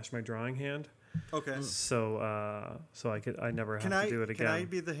smash my drawing hand. Okay. So I never have to do it again. Can I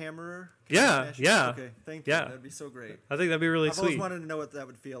be the hammerer? Yeah, smash it? yeah. Okay, thank you. Yeah. That'd be so great. I think that'd be really I've always sweet. wanted to know what that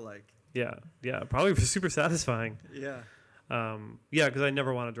would feel like. Yeah, probably super satisfying. Yeah. Yeah, because I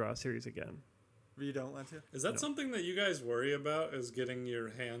never want to draw a series again. You don't want to? Is that something that you guys worry about? Is getting your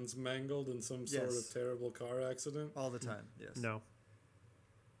hands mangled in some sort Yes. of terrible car accident? All the time. Yes.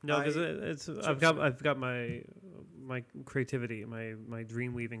 No, because I've got my creativity, my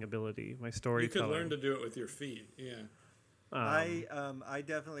dream weaving ability, my You storytelling. could learn to do it with your feet. Yeah. I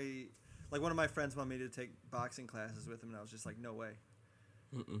definitely, like, one of my friends wanted me to take boxing classes with him, and I was just like, no way.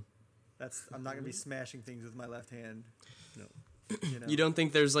 I'm not gonna be smashing things with my left hand. No. You don't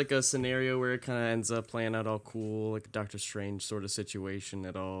think there's like a scenario where it kind of ends up playing out all cool, like a Doctor Strange sort of situation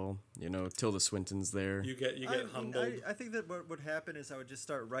at all? Tilda Swinton's there. You get humbled. I think that what would happen is I would just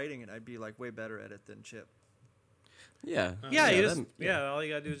start writing, and I'd be like way better at it than Chip. Yeah. Yeah, all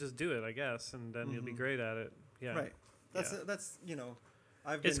you gotta do is just do it, I guess, and then you'll be great at it. Yeah. Right. That's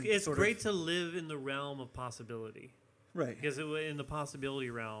I've been. It's sort great of, to live in the realm of possibility, right. because in the possibility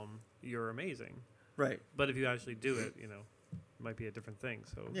realm, you're amazing. Right. But if you actually do it, it might be a different thing.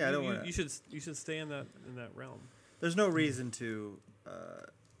 So Yeah, I don't wanna- you should stay in that realm. There's no reason to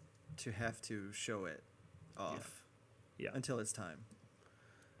have to show it off Yeah. until it's time.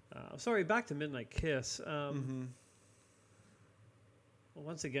 Sorry, back to Midnight Kiss.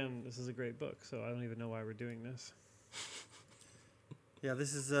 Once again, this is a great book, so I don't even know why we're doing this. Yeah,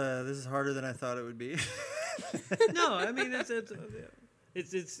 this is harder than I thought it would be. No, I mean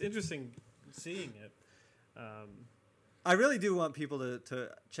it's interesting seeing it. I really do want people to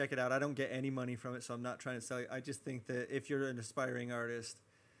check it out. I don't get any money from it, so I'm not trying to sell it. I just think that if you're an aspiring artist,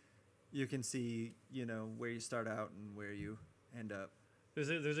 you can see, where you start out and where you end up. There's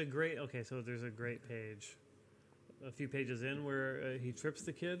a great page, a few pages in where he trips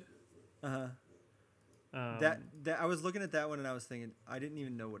the kid. Uh-huh. That I was looking at that one and I was thinking I didn't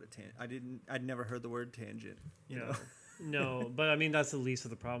even know what I'd never heard the word tangent. You know. No, but I mean that's the least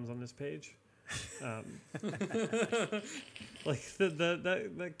of the problems on this page. Like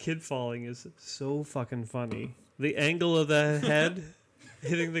that kid falling is so fucking funny. The angle of the head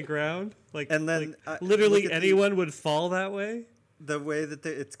hitting the ground, And then, literally look at anyone would fall that way. The way that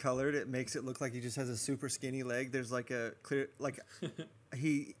it's colored, it makes it look like he just has a super skinny leg. There's like a clear, like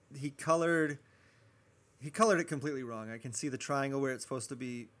he colored it completely wrong. I can see the triangle where it's supposed to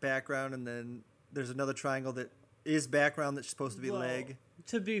be background, and then there's another triangle that is background that's supposed to be leg.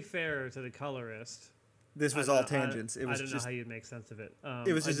 To be fair to the colorist, This was all tangents. It was I don't just know how you'd make sense of it.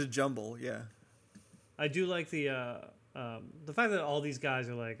 it was just a jumble. Yeah. I do like the fact that all these guys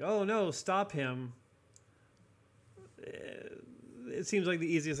are like, "Oh no, stop him!" It seems like the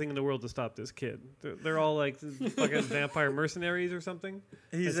easiest thing in the world to stop this kid. They're all like fucking vampire mercenaries or something.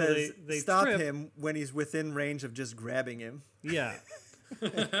 He And so says, they "Stop trip. him" when he's within range of just grabbing him. Yeah.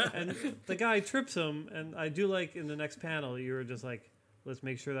 And the guy trips him, and I do like in the next panel, you were just like, let's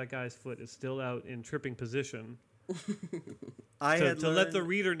make sure that guy's foot is still out in tripping position. I had To let the learned-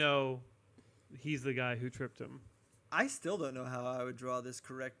 reader know he's the guy who tripped him. I still don't know how I would draw this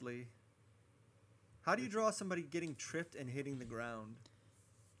correctly. How do you draw somebody getting tripped and hitting the ground?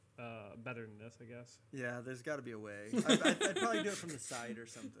 Better than this, I guess. Yeah, there's got to be a way. I'd probably do it from the side or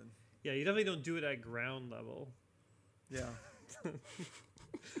something. Yeah, you definitely don't do it at ground level. Yeah.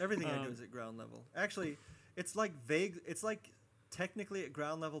 Everything I do is at ground level. Actually, it's like vague. It's like technically at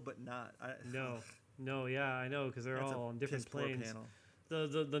ground level, but not. No, yeah, I know, because they're That's all a on different piss-poor planes.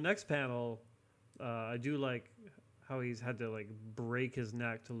 panel. The next panel, I do like how he's had to like break his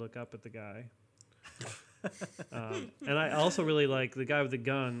neck to look up at the guy. And I also really like the guy with the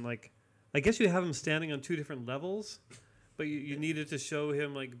gun. Like, I guess you have him standing on two different levels, but you needed to show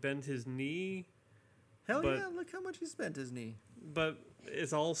him like bend his knee. Hell But- yeah! Look how much he spent his knee. But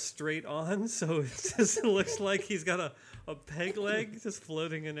it's all straight on, so it just looks like he's got a peg leg just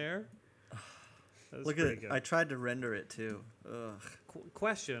floating in air. That's Look at pretty it. good. I tried to render it too. Ugh.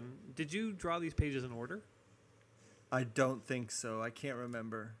 Question: did you draw these pages in order? I don't think so. I can't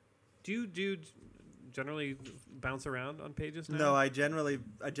remember. Do you generally bounce around on pages now? No, I generally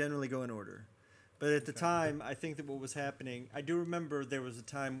go in order. But at the time, I think that what was happening, I do remember there was a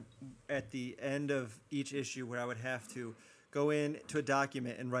time at the end of each issue where I would have to go in to a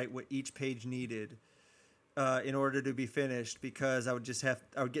document and write what each page needed in order to be finished, because I would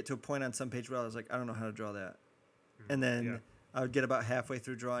get to a point on some page where I was like, I don't know how to draw that. And then Yeah. I would get about halfway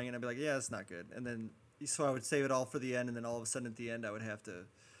through drawing and I'd be like, yeah, that's not good. And then, so I would save it all for the end, and then all of a sudden at the end I would have to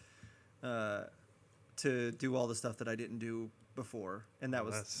do all the stuff that I didn't do before, and that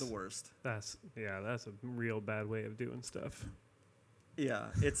was That's- the worst. That's a real bad way of doing stuff. Yeah,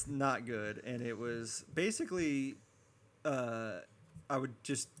 it's not good, and it was basically, I would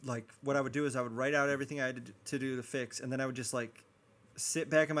just like, what I would do is I would write out everything I had to do to fix, and then I would just like sit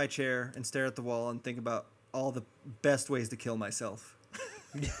back in my chair and stare at the wall and think about all the best ways to kill myself.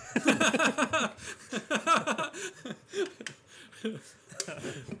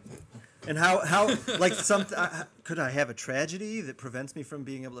 And how like could I have a tragedy that prevents me from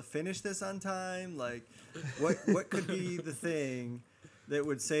being able to finish this on time? Like, what could be the thing that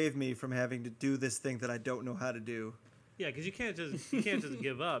would save me from having to do this thing that I don't know how to do? Yeah, because you can't just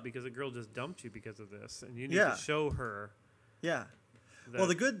give up because a girl just dumped you because of this, and you need Yeah. to show her. Yeah. That, Well,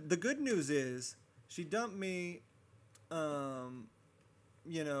 the good news is she dumped me, at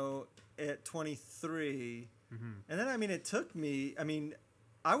 23, and then it took me.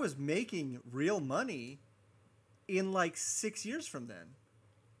 I was making real money in like 6 years from then.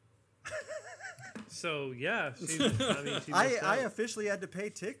 So yeah, she I missed out. officially had to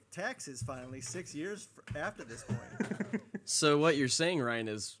pay taxes finally 6 years after this point. So what you're saying, Ryan,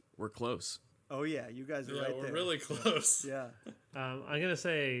 is we're close. Oh yeah, you guys are Yeah, right we're there. really close. Yeah. I'm gonna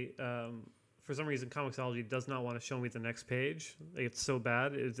say, for some reason, Comixology does not want to show me the next page. Like, it's so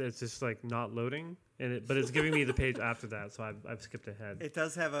bad, it's just like not loading, but it's giving me the page after that, so I've skipped ahead. It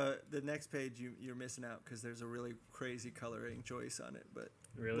does have the next page you're missing out because there's a really crazy coloring choice on it, but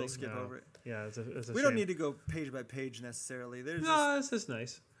Really? we'll skip No. over it. Yeah, it's a We shame. don't need to go page by page necessarily. There's No, it's just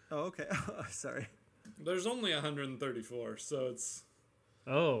nice. oh okay. Sorry. There's only 134, so it's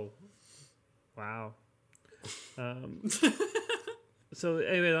Oh, wow. So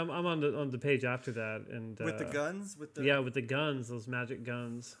anyway, I'm on the page after that, and With the guns, with the yeah, with the guns, those magic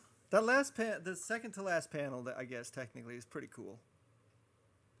guns. that the second to last panel that I guess technically is pretty cool.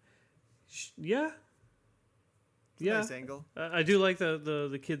 Yeah, It's a yeah. nice angle. I do like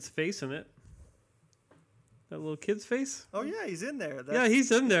the kid's face in it. That little kid's face. Oh yeah, he's in there. Yeah,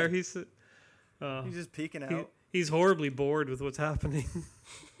 he's in there. He's just peeking out. he's horribly bored with what's happening.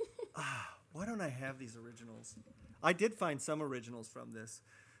 Why don't I have these originals? I did find some originals from this,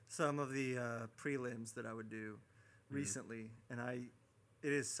 some of the prelims that I would do recently, and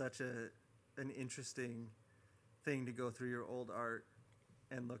it is such an interesting thing to go through your old art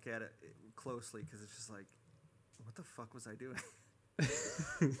and look at it closely, because it's just like, what the fuck was I doing?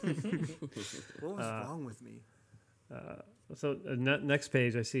 What was wrong with me? So next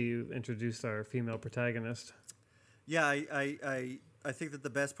page, I see you introduced our female protagonist. Yeah, I think that the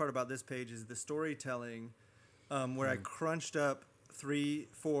best part about this page is the storytelling, where I crunched up 3,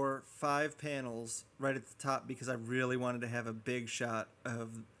 4, 5 panels right at the top because I really wanted to have a big shot of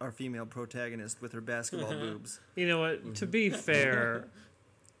our female protagonist with her basketball boobs. You know what? To be fair,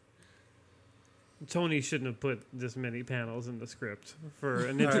 Tony shouldn't have put this many panels in the script for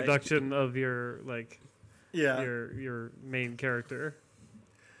an All right. introduction of your Yeah, your main character.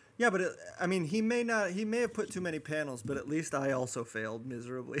 yeah, but he may have put too many panels, but at least I also failed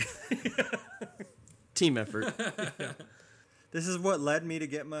miserably. Team effort. This is what led me to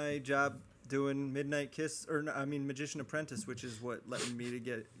get my job doing Midnight Kiss, Magician Apprentice, which is what led me to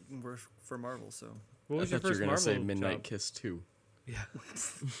get work for Marvel. So What I was your thought you first were gonna Marvel say Midnight job? Kiss 2 Yeah.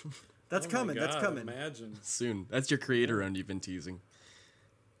 That's Oh my coming. That's God, coming. Imagine. soon. That's your creator round you've been teasing.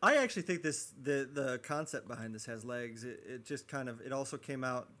 I actually think the concept behind this has legs. It just kind of it also came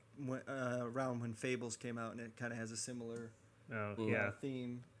out around when Fables came out, and it kind of has a similar Oh, yeah.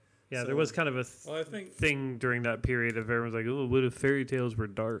 theme. Yeah, So- there was kind of a Well, I think thing during that period of everyone's like, oh, what if fairy tales were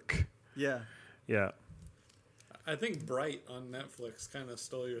dark? Yeah. Yeah. Bright on Netflix kind of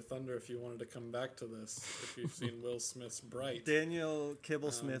stole your thunder if you wanted to come back to this. If you've seen Will Smith's Bright. Daniel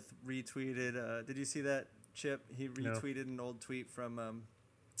Kibblesmith retweeted. Did you see that, Chip? He No. retweeted an old tweet from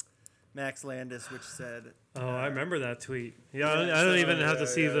Max Landis, which said, Oh, I remember that tweet. Yeah, Yeah, I don't so- even have to yeah,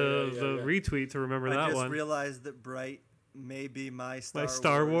 see yeah, the yeah. retweet to remember "I that just one. realized that Bright may be my Star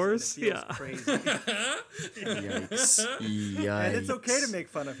Star Wars? and it feels Yeah. crazy." Yikes! Yikes! And it's okay to make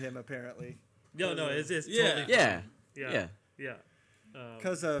fun of him, apparently, No, it's Yeah. totally Yeah. yeah, Yeah. yeah,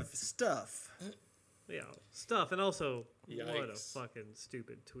 because of stuff. yeah, stuff, and also what a Yikes. fucking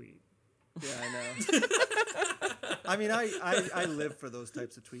stupid tweet. Yeah, I know. I mean, I live for those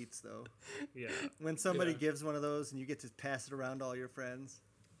types of tweets, though. Yeah, When somebody Yeah. gives one of those and you get to pass it around to all your friends.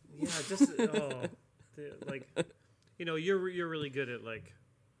 yeah, just like you're really good at like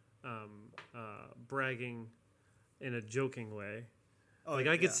bragging in a joking way. Oh, Like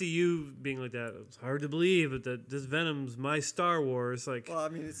I could see you being like that. It's hard to believe, but that this Venom's my Star Wars. Like, Well, I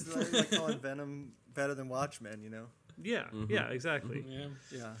mean, it's like calling Venom better than Watchmen, you know? yeah, yeah, exactly. Yeah.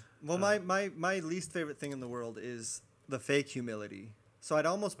 Yeah. Well, my least favorite thing in the world is the fake humility. So I'd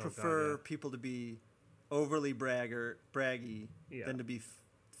almost prefer yeah. people to be overly braggy Yeah. than to be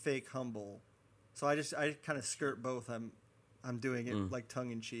fake humble. So I kind of skirt both. I'm doing it like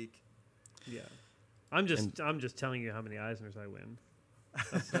tongue in cheek. Yeah, I'm just telling you how many Eisners I win.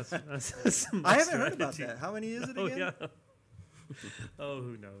 That's my I haven't heard about strategy. that. How many is it Oh again? yeah. Oh,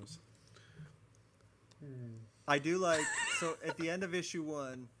 who knows? I do like so at the end of issue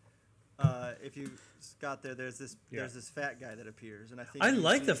 1, if you got there's this fat guy that appears, and I think I you can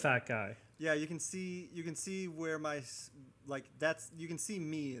like see- the fat guy. Yeah, you can see where you can see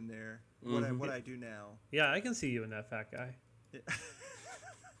me in there. What I do now. Yeah, I can see you in that fat guy.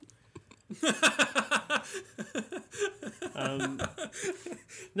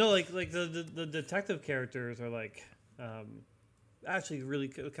 No, like the detective characters are like actually really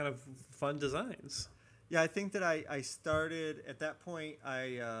kind of fun designs. Yeah, I think that I started at that point.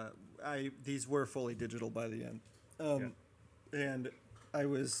 I these were fully digital by the end, and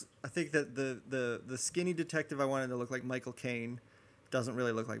I think that the skinny detective I wanted to look like Michael Caine, doesn't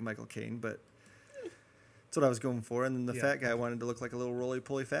really look like Michael Caine, but that's what I was going for. And then the fat guy wanted to look like a little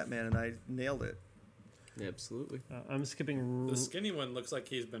roly-poly fat man, and I nailed it. Absolutely. I'm skipping. The skinny one looks like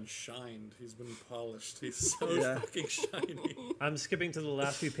he's been shined. He's been polished. He's so Yeah. fucking shiny. I'm skipping to the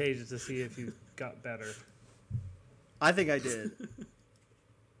last few pages to see if you got better. I think I did.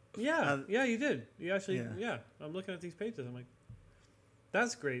 Yeah, yeah, you did. You actually, Yeah. yeah. I'm looking at these pages. I'm like,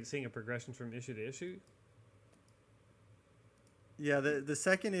 that's great seeing a progression from issue to issue. Yeah, the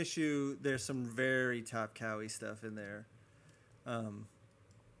second issue, there's some very Top Cow-y stuff in there.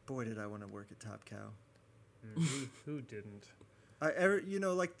 Boy, did I want to work at Top Cow. Who didn't?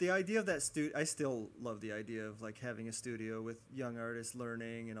 Like the idea of that studio, I still love the idea of like having a studio with young artists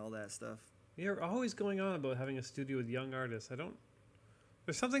learning and all that stuff. You're always going on about having a studio with young artists.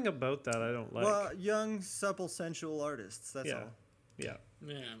 There's something about that I don't like. Well, young, supple, sensual artists. That's yeah, all. yeah.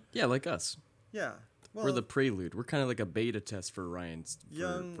 Yeah. Yeah, like us. Yeah. Well, We're the prelude. We're kind of like a beta test for Ryan's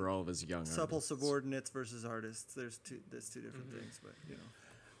Young, for all of his young supple artists. subordinates versus artists. There's two different things, but you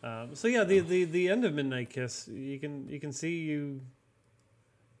know. So yeah, the end of Midnight Kiss, you can see you.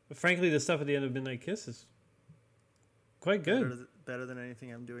 Frankly, the stuff at the end of Midnight Kiss is quite good. Better than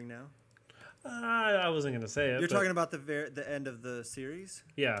anything I'm doing now. I wasn't gonna say it. You're but talking about the end of the series.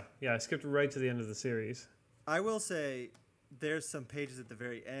 yeah. I skipped right to the end of the series. I will say there's some pages at the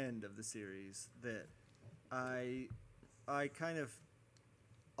very end of the series that I kind of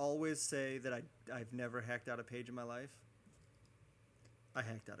always say that I've never hacked out a page in my life. I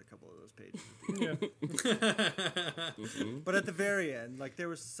hacked out a couple of those pages. Yeah. But at the very end, like there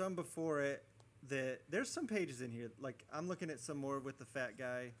was some before it that there's some pages in here. Like I'm looking at some more with the fat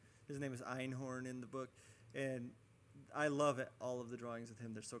guy. His name is Einhorn in the book, and I love it. All of the drawings with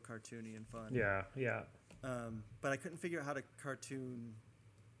him, they're so cartoony and fun. Yeah. But I couldn't figure out how to cartoon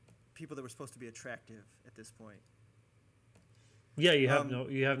people that were supposed to be attractive at this point. Yeah, you have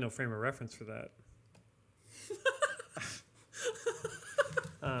no frame of reference for that.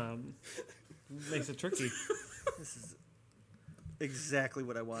 Makes it tricky. exactly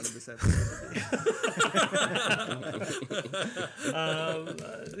what I wanted this episode to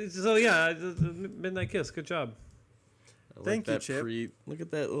be. So yeah, Midnight Kiss. Good job. I like Thank you, that Chip. Look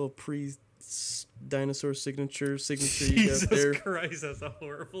at that little dinosaur signature you Jesus got there. Christ, that's a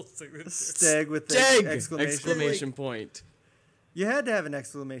horrible signature. Stag with the Stag! exclamation. Exclamation point. You had to have an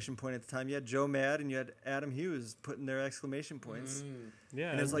exclamation point at the time. You had Joe Mad and you had Adam Hughes putting their exclamation points.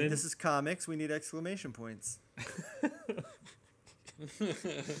 Yeah, And it's like, this is comics. We need exclamation points.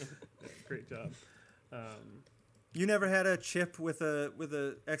 great job. You never had a chip with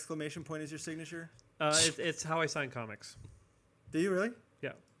a exclamation point as your signature? It's how I sign comics. Do you really?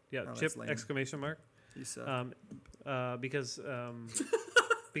 Yeah, Oh, that's chip lame. exclamation mark. You suck.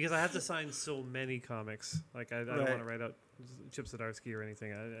 Because I have to sign so many comics. Like I don't Right. want to write out Chip Zdarsky or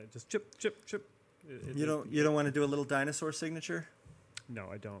anything. I just chip. You don't want to do a little dinosaur signature? No,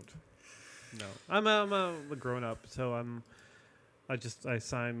 I don't. No, I'm a grown up, so I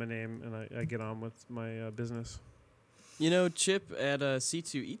sign my name and I get on with my business. You know, Chip at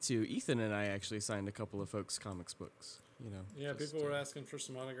C2E2, Ethan and I actually signed a couple of folks' comics books. You know. Yeah, just, people were asking for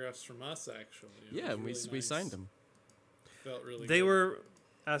some autographs from us, actually. It Yeah, was we really signed nice. them. Felt really They good. were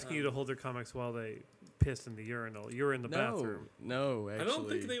asking you to hold their comics while they pissed in the urinal. You were in the bathroom. No, actually. I don't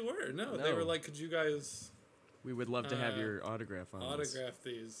think they were. No, they No. were like, could you guys We would love to have uh, your autograph on this. autograph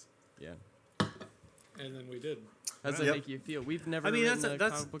these? Yeah. And then we did. How does that Yep. make you feel? We've never I mean, written that's a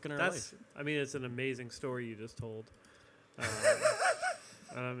that's comic book in our that's. life. I mean, it's an amazing story you just told.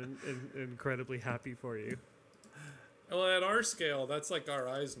 And I'm incredibly happy for you. Well, at our scale, that's like our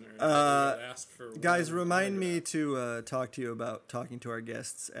Eisner. Asked for Guys, one remind me autograph. to talk to you about talking to our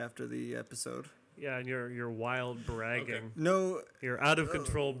guests after the episode. Yeah, and your wild bragging. No, You're out of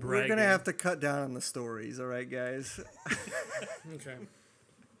control bragging. we're going to have to cut down on the stories, all right, guys? Okay.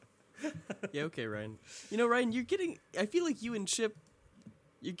 Yeah, okay, Ryan. You know, Ryan, I feel like you and Chip,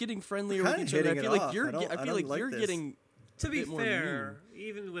 you're getting friendlier with Kinda each other. I hitting feel it like off. you're. I don't- I I feel don't like like you're this. getting. To be bit more fair,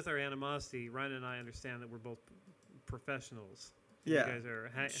 even with our animosity, Ryan and I understand that we're both professionals. Yeah. You guys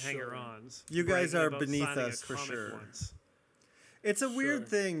are hanger-ons. You guys bragging are about beneath signing a us for comic sure. once. It's a weird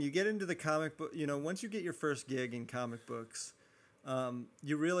Sure. thing. You get into the comic book, once you get your first gig in comic books,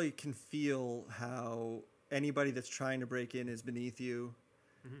 you really can feel how anybody that's trying to break in is beneath you.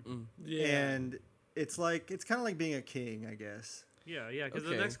 Yeah. And it's kind of like being a king, I guess. Yeah, because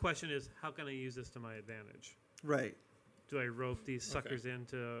Okay. the next question is, how can I use this to my advantage? Right. Do I rope these suckers in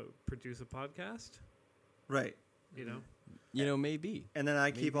to produce a podcast? Right. You know? You know, maybe. And then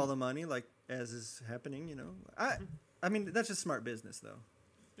I keep all the money, like as is happening. I mean, that's just smart business, though.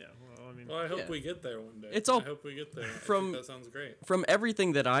 Yeah, well, I mean... Well, I hope Yeah. we get there one day. It's all I hope we get there. I from- think that sounds great. From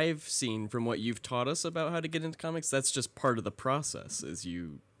everything that I've seen, from what you've taught us about how to get into comics, that's just part of the process. Is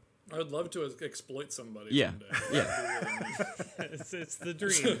you. I would love to exploit somebody. Yeah. One day. Yeah. That'd be really neat. it's the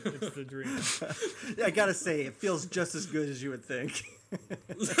dream. It's the dream. I gotta say, it feels just as good as you would think.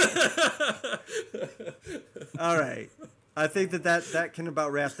 All right, I think that can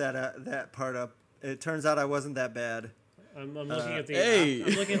about wrap that part up. It turns out I wasn't that bad. I'm looking at the hey.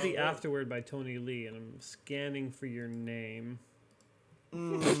 I'm looking at the afterword by Tony Lee, and I'm scanning for your name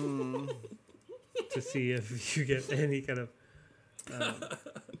to see if you get any kind of.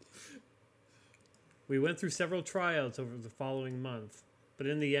 We went through several tryouts over the following month, but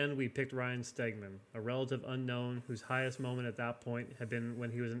in the end, we picked Ryan Stegman, a relative unknown whose highest moment at that point had been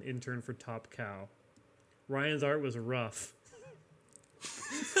when he was an intern for Top Cow. Ryan's art was rough,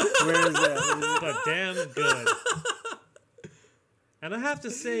 Where is that? but damn good. And I have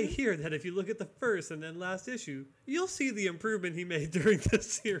to say here that if you look at the first and then last issue, you'll see the improvement he made during the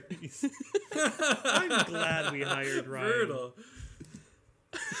series. I'm glad we hired Ryan. Brutal.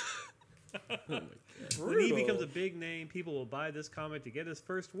 When he becomes a big name, people will buy this comic to get his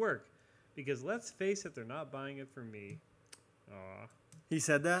first work. Because let's face it, they're not buying it for me. Aw, He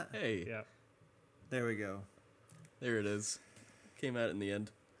said that? Hey, yeah. There we go. there it is. Came out in the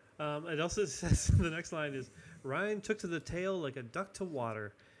end. It also says the next line is Ryan took to the tail like a duck to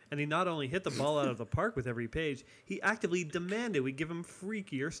water, and he not only hit the ball out of the park with every page, he actively demanded we give him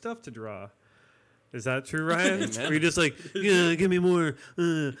freakier stuff to draw. Is that true, Ryan? Amen. Or you just like, yeah, give me more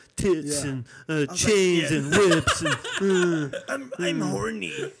tits Yeah. and chains yeah. and whips and I'm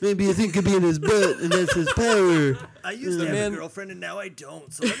horny. maybe I think it could be in his butt and that's his power. I used to have man- a girlfriend and now I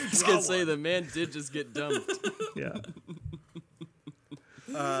don't. So let me I was draw gonna say one. the man did just get dumped. Yeah.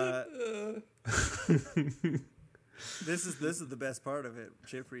 This is the best part of it.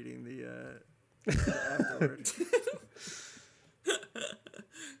 Chip reading the afterward.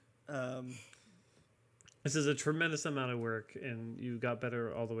 This is a tremendous amount of work, and you got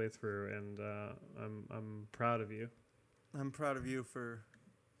better all the way through, and I'm proud of you. I'm proud of you for,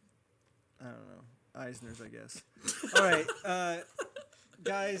 I don't know, Eisner's, I guess. All right,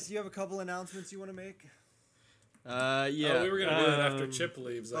 guys, you have a couple announcements you want to make? Yeah. Oh, we were gonna do that after Chip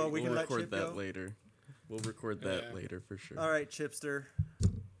leaves. oh, we We'll can let record Chip that go? later. We'll record that Yeah. later for sure. All right, Chipster.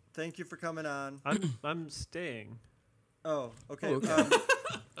 Thank you for coming on. I'm staying. Oh, okay. Oh, okay.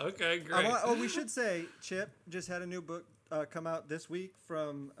 Okay, great. We should say Chip just had a new book come out this week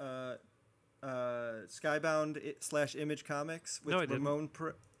from Skybound / Image Comics with No, I didn't. Ramon.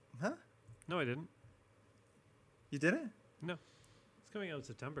 Huh? No, I didn't. You didn't? No, it's coming out in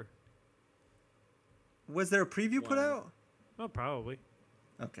September. Was there a preview put Wow. out? Oh, probably.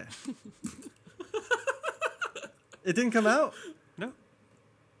 Okay. It didn't come out? No.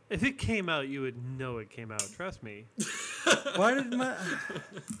 If it came out, you would know it came out. Trust me. Why did my...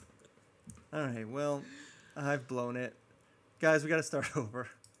 All right, well, I've blown it. Guys, we got to start over.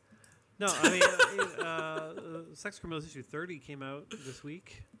 No, I mean, Sex Criminals issue 30 came out this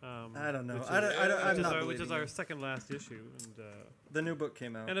week. I don't know. Which is, I'm not which is believing our you. second last issue, The new book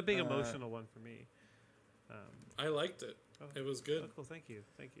came out. and a big emotional one for me. I liked it. It was Oh, good. cool. Thank you.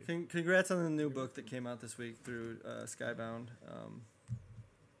 Thank you. Congrats on the new book that came out this week through Skybound.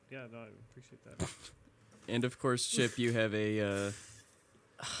 Yeah, no, I appreciate that. And of course, Chip, you have a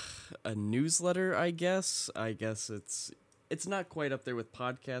newsletter, I guess. I guess it's not quite up there with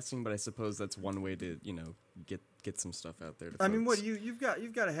podcasting, but I suppose that's one way to, get some stuff out there to I mean, folks. what you've got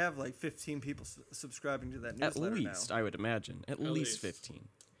to have like 15 people subscribing to that At newsletter least, now. I would imagine. At least least. 15.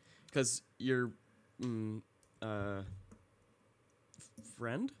 Because your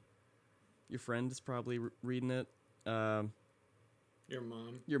friend? Your friend is probably reading it. Your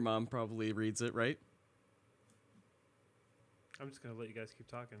mom. Your mom probably reads it, right? I'm just going to let you guys keep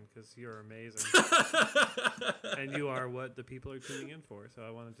talking because you're amazing. And you are what the people are tuning in for. So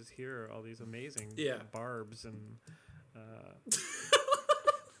I want to just hear all these amazing barbs and...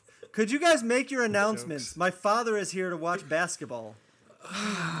 Could you guys make your announcements? Jokes. My father is here to watch basketball.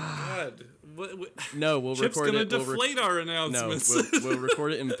 God. No, we'll Chip's record gonna it. deflate our No, announcements. we'll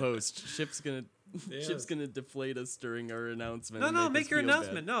record it in post. Chip's gonna Yeah. Chip's gonna deflate us during our announcement. No, and make us your feel bad.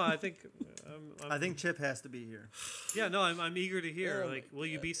 announcement. No, I think... I think Chip has to be here. Yeah, no, I'm eager to hear. Like, will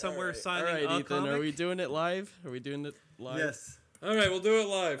you be somewhere All signing right, a Ethan, comic? are we doing it live? Are we doing it live? Yes. All right, we'll do it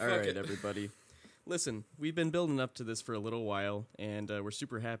live. All Fuck right, it. everybody. Listen, we've been building up to this for a little while, and we're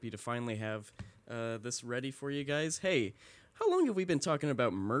super happy to finally have this ready for you guys. Hey, how long have we been talking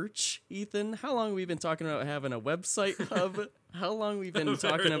about merch, Ethan? How long have we been talking about having a website hub? How long have we been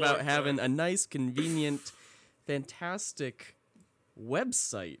talking very about long having time. a nice, convenient, fantastic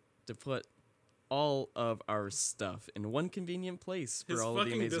website to put all of our stuff in one convenient place for His all of the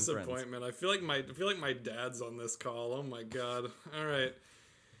fucking amazing friends? disappointment. I feel like my dad's on this call. Oh my god. All right.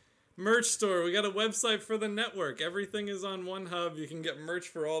 Merch store. We got a website for the network. Everything is on one hub. You can get merch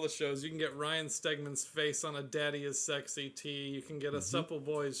for all the shows. You can get Ryan Stegman's face on a Daddy is Sexy tee. You can get a Supple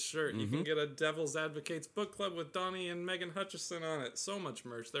Boys shirt. You can get a Devil's Advocates book club with Donnie and Megan Hutchison on it. So much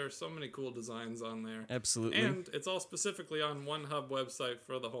merch. There are so many cool designs on there. Absolutely. And it's all specifically on one hub website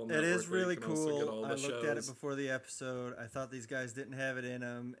for the whole network. It is where you really can also get all cool. the I looked at it shows. before the episode. I thought these guys didn't have it in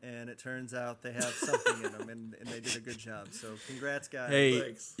them, and it turns out they have something in them, and they did a good job. So congrats, guys. Hey,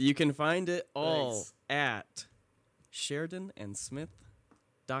 Thanks. you can find it all Thanks. at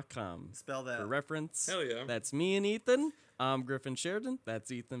SheridanandSmith.com. Spell that. For reference, Hell yeah. that's me and Ethan. I'm Griffin Sheridan. That's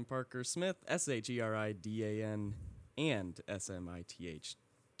Ethan Parker Smith. SHERIDAN and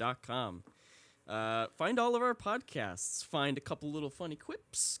SMITH.com. Find all of our podcasts. Find a couple little funny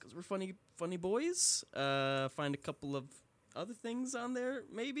quips because we're funny boys. Find a couple of other things on there.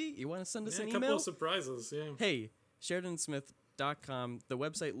 Maybe you want to send us Yeah, an a couple email. of surprises. Yeah. Hey, SheridanSmith.com. The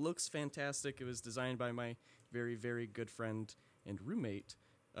website looks fantastic. It was designed by my very, very good friend and roommate,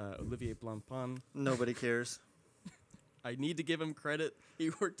 Olivier Blancpain. Nobody cares. I need to give him credit.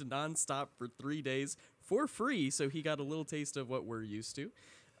 He worked nonstop for 3 days for free, so he got a little taste of what we're used to.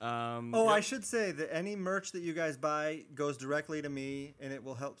 I should say that any merch that you guys buy goes directly to me, and it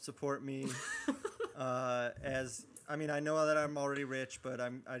will help support me. I know that I'm already rich, but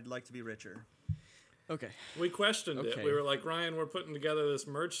I'd like to be richer. Okay. We questioned it. Okay. We were like, Ryan, we're putting together this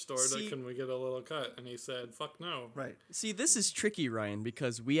merch store. See- Can we get a little cut? And he said, fuck no. Right. See, this is tricky, Ryan,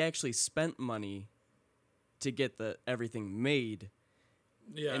 because we actually spent money to get everything made,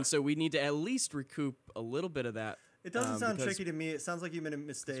 Yeah. and so we need to at least recoup a little bit of that. It doesn't sound because- tricky to me. It sounds like you made a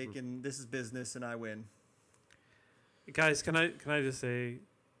mistake, and this is business, and I win. Guys, can I just say,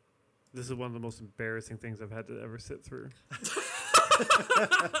 this is one of the most embarrassing things I've had to ever sit through.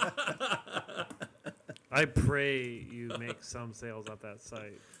 I pray you make some sales at that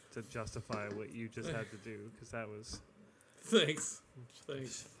site to justify what you just had to do, because that was Thanks.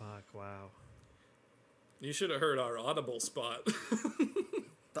 Thanks. Fuck, wow. You should have heard our Audible spot.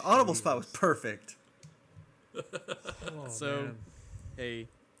 The Audible spot was perfect. Oh, So- man. Hey,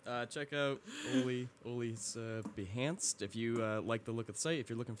 check out Oli's Behance. If you like the look of the site, if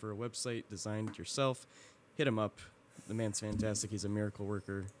you're looking for a website designed yourself, hit him up. The man's fantastic. He's a miracle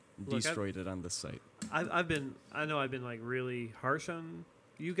worker. Look, Destroyed it on this site. I know I've been like really harsh on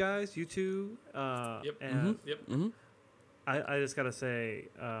you guys, you two. Yep. And Yep. I just gotta say,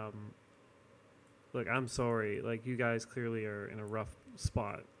 look, I'm sorry. Like, you guys clearly are in a rough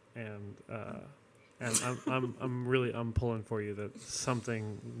spot, and I'm pulling for you that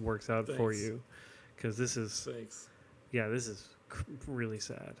something works out for Thanks. you, because this is really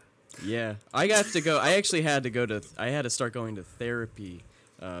sad. Yeah, I got to go. I actually had to go to. I had to start going to therapy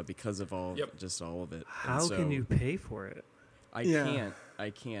because of all of it. And How so can you pay for it? I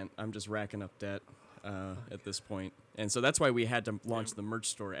can't. I'm just racking up debt at this point, and so that's why we had to launch the merch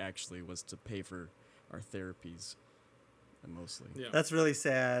store. Actually, was to pay for our therapies, mostly. Yeah. That's really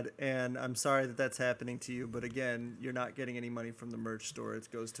sad, and I'm sorry that that's happening to you. But again, you're not getting any money from the merch store.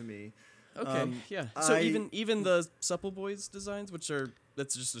 It goes to me. Okay, yeah. So I- even the Supple Boys designs, which are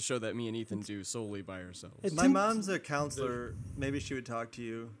that's just a show that me and Ethan do solely by ourselves. My mom's a counselor. Maybe she would talk to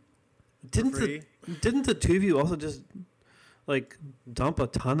you. Didn't free? didn't the two of you also just like dump a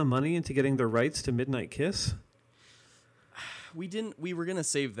ton of money into getting the rights to Midnight Kiss? We didn't. We were gonna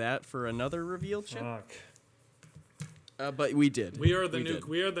save that for another reveal chip, Fuck. but we did. We are the did.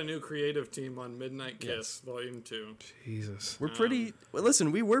 we are the new creative team on Midnight Kiss Yes. Volume 2. Jesus. We're pretty. Well,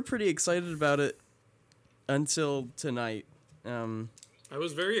 listen, we were pretty excited about it until tonight. I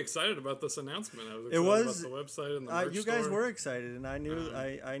was very excited about this announcement. I was It excited was- about the website and the merch You guys store. were excited, and I knew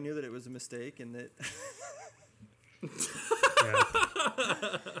I knew that it was a mistake, and that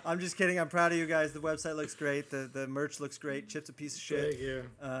Yeah. I'm just kidding. I'm proud of you guys. The website looks great. The merch looks great. Chip's a piece of Thank shit. you.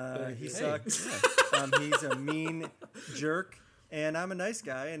 He you. sucks. He's a mean jerk, and I'm a nice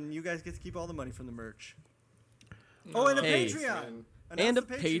guy. And you guys get to keep all the money from the merch. Oh, and a Hey. Patreon. And a Announce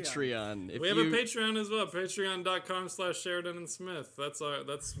the Patreon. If We have you, a Patreon as well. Patreon.com/Sheridan and Smith. That's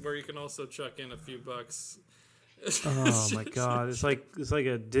where you can also chuck in a few bucks. Oh my god, it's like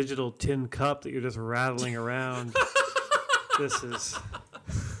a digital tin cup that you're just rattling around. This is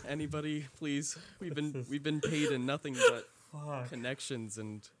anybody, please. We've been paid in nothing but connections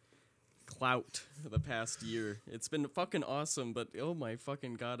and clout for the past year. It's been fucking awesome, but oh my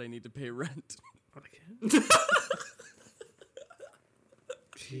fucking god, I need to pay rent.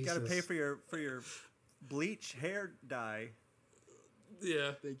 You got to pay for your bleach hair dye.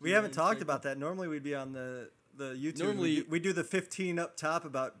 Yeah. We haven't talked about that. Normally we'd be on the YouTube. Normally- we do the 15 up top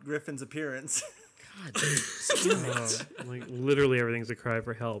about Griffin's appearance. like literally everything's a cry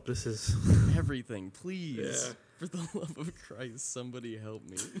for help. This is Everything, please. Yeah. For the love of Christ, somebody help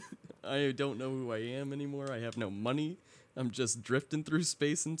me. I don't know who I am anymore. I have no money. I'm just drifting through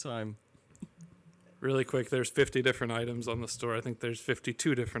space and time. Really quick, there's 50 different items on the store. I think there's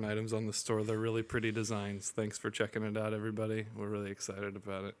 52 different items on the store. They're really pretty designs. Thanks for checking it out, everybody. We're really excited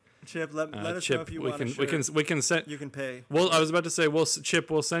about it. Chip, let us Chip, know if you we want can a shirt. we can send. You can pay. Well, I was about to say,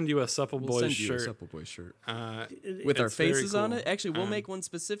 Chip, we'll send you a Supple We'll Boys send you a shirt Supple Boy shirt. with With our it's very faces on cool. it? Actually, we'll make one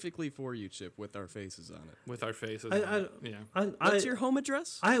specifically for you, Chip, with our faces on it. with our faces. I- on it. Yeah. What's your home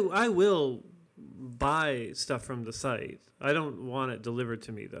address? I will buy stuff from the site. I don't want it delivered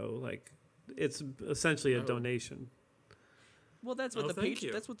to me though. Like, it's essentially a donation. Well, that's what Oh, the thank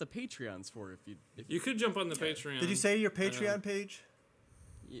you. that's what the Patreon's for. If You could jump on the Patreon. Did you say your Patreon page?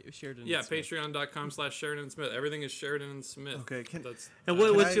 you shared it. Yeah, Patreon.com/Sheridan and Smith. Everything is Sheridan and Smith. Okay, That's And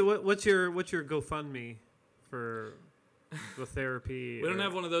Can what's I- your GoFundMe for the therapy? we don't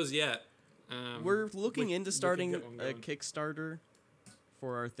have one of those yet. We're looking we into can starting get one a going. Kickstarter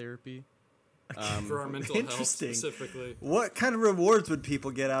for our therapy. for our mental health Interesting. specifically. What kind of rewards would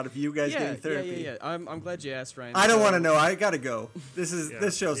people get out of you guys Yeah, getting therapy? yeah. I'm glad you asked, Ryan. I don't So- want to know. I gotta go. This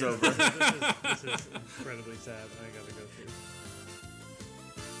show's over. This is incredibly sad. I gotta go through.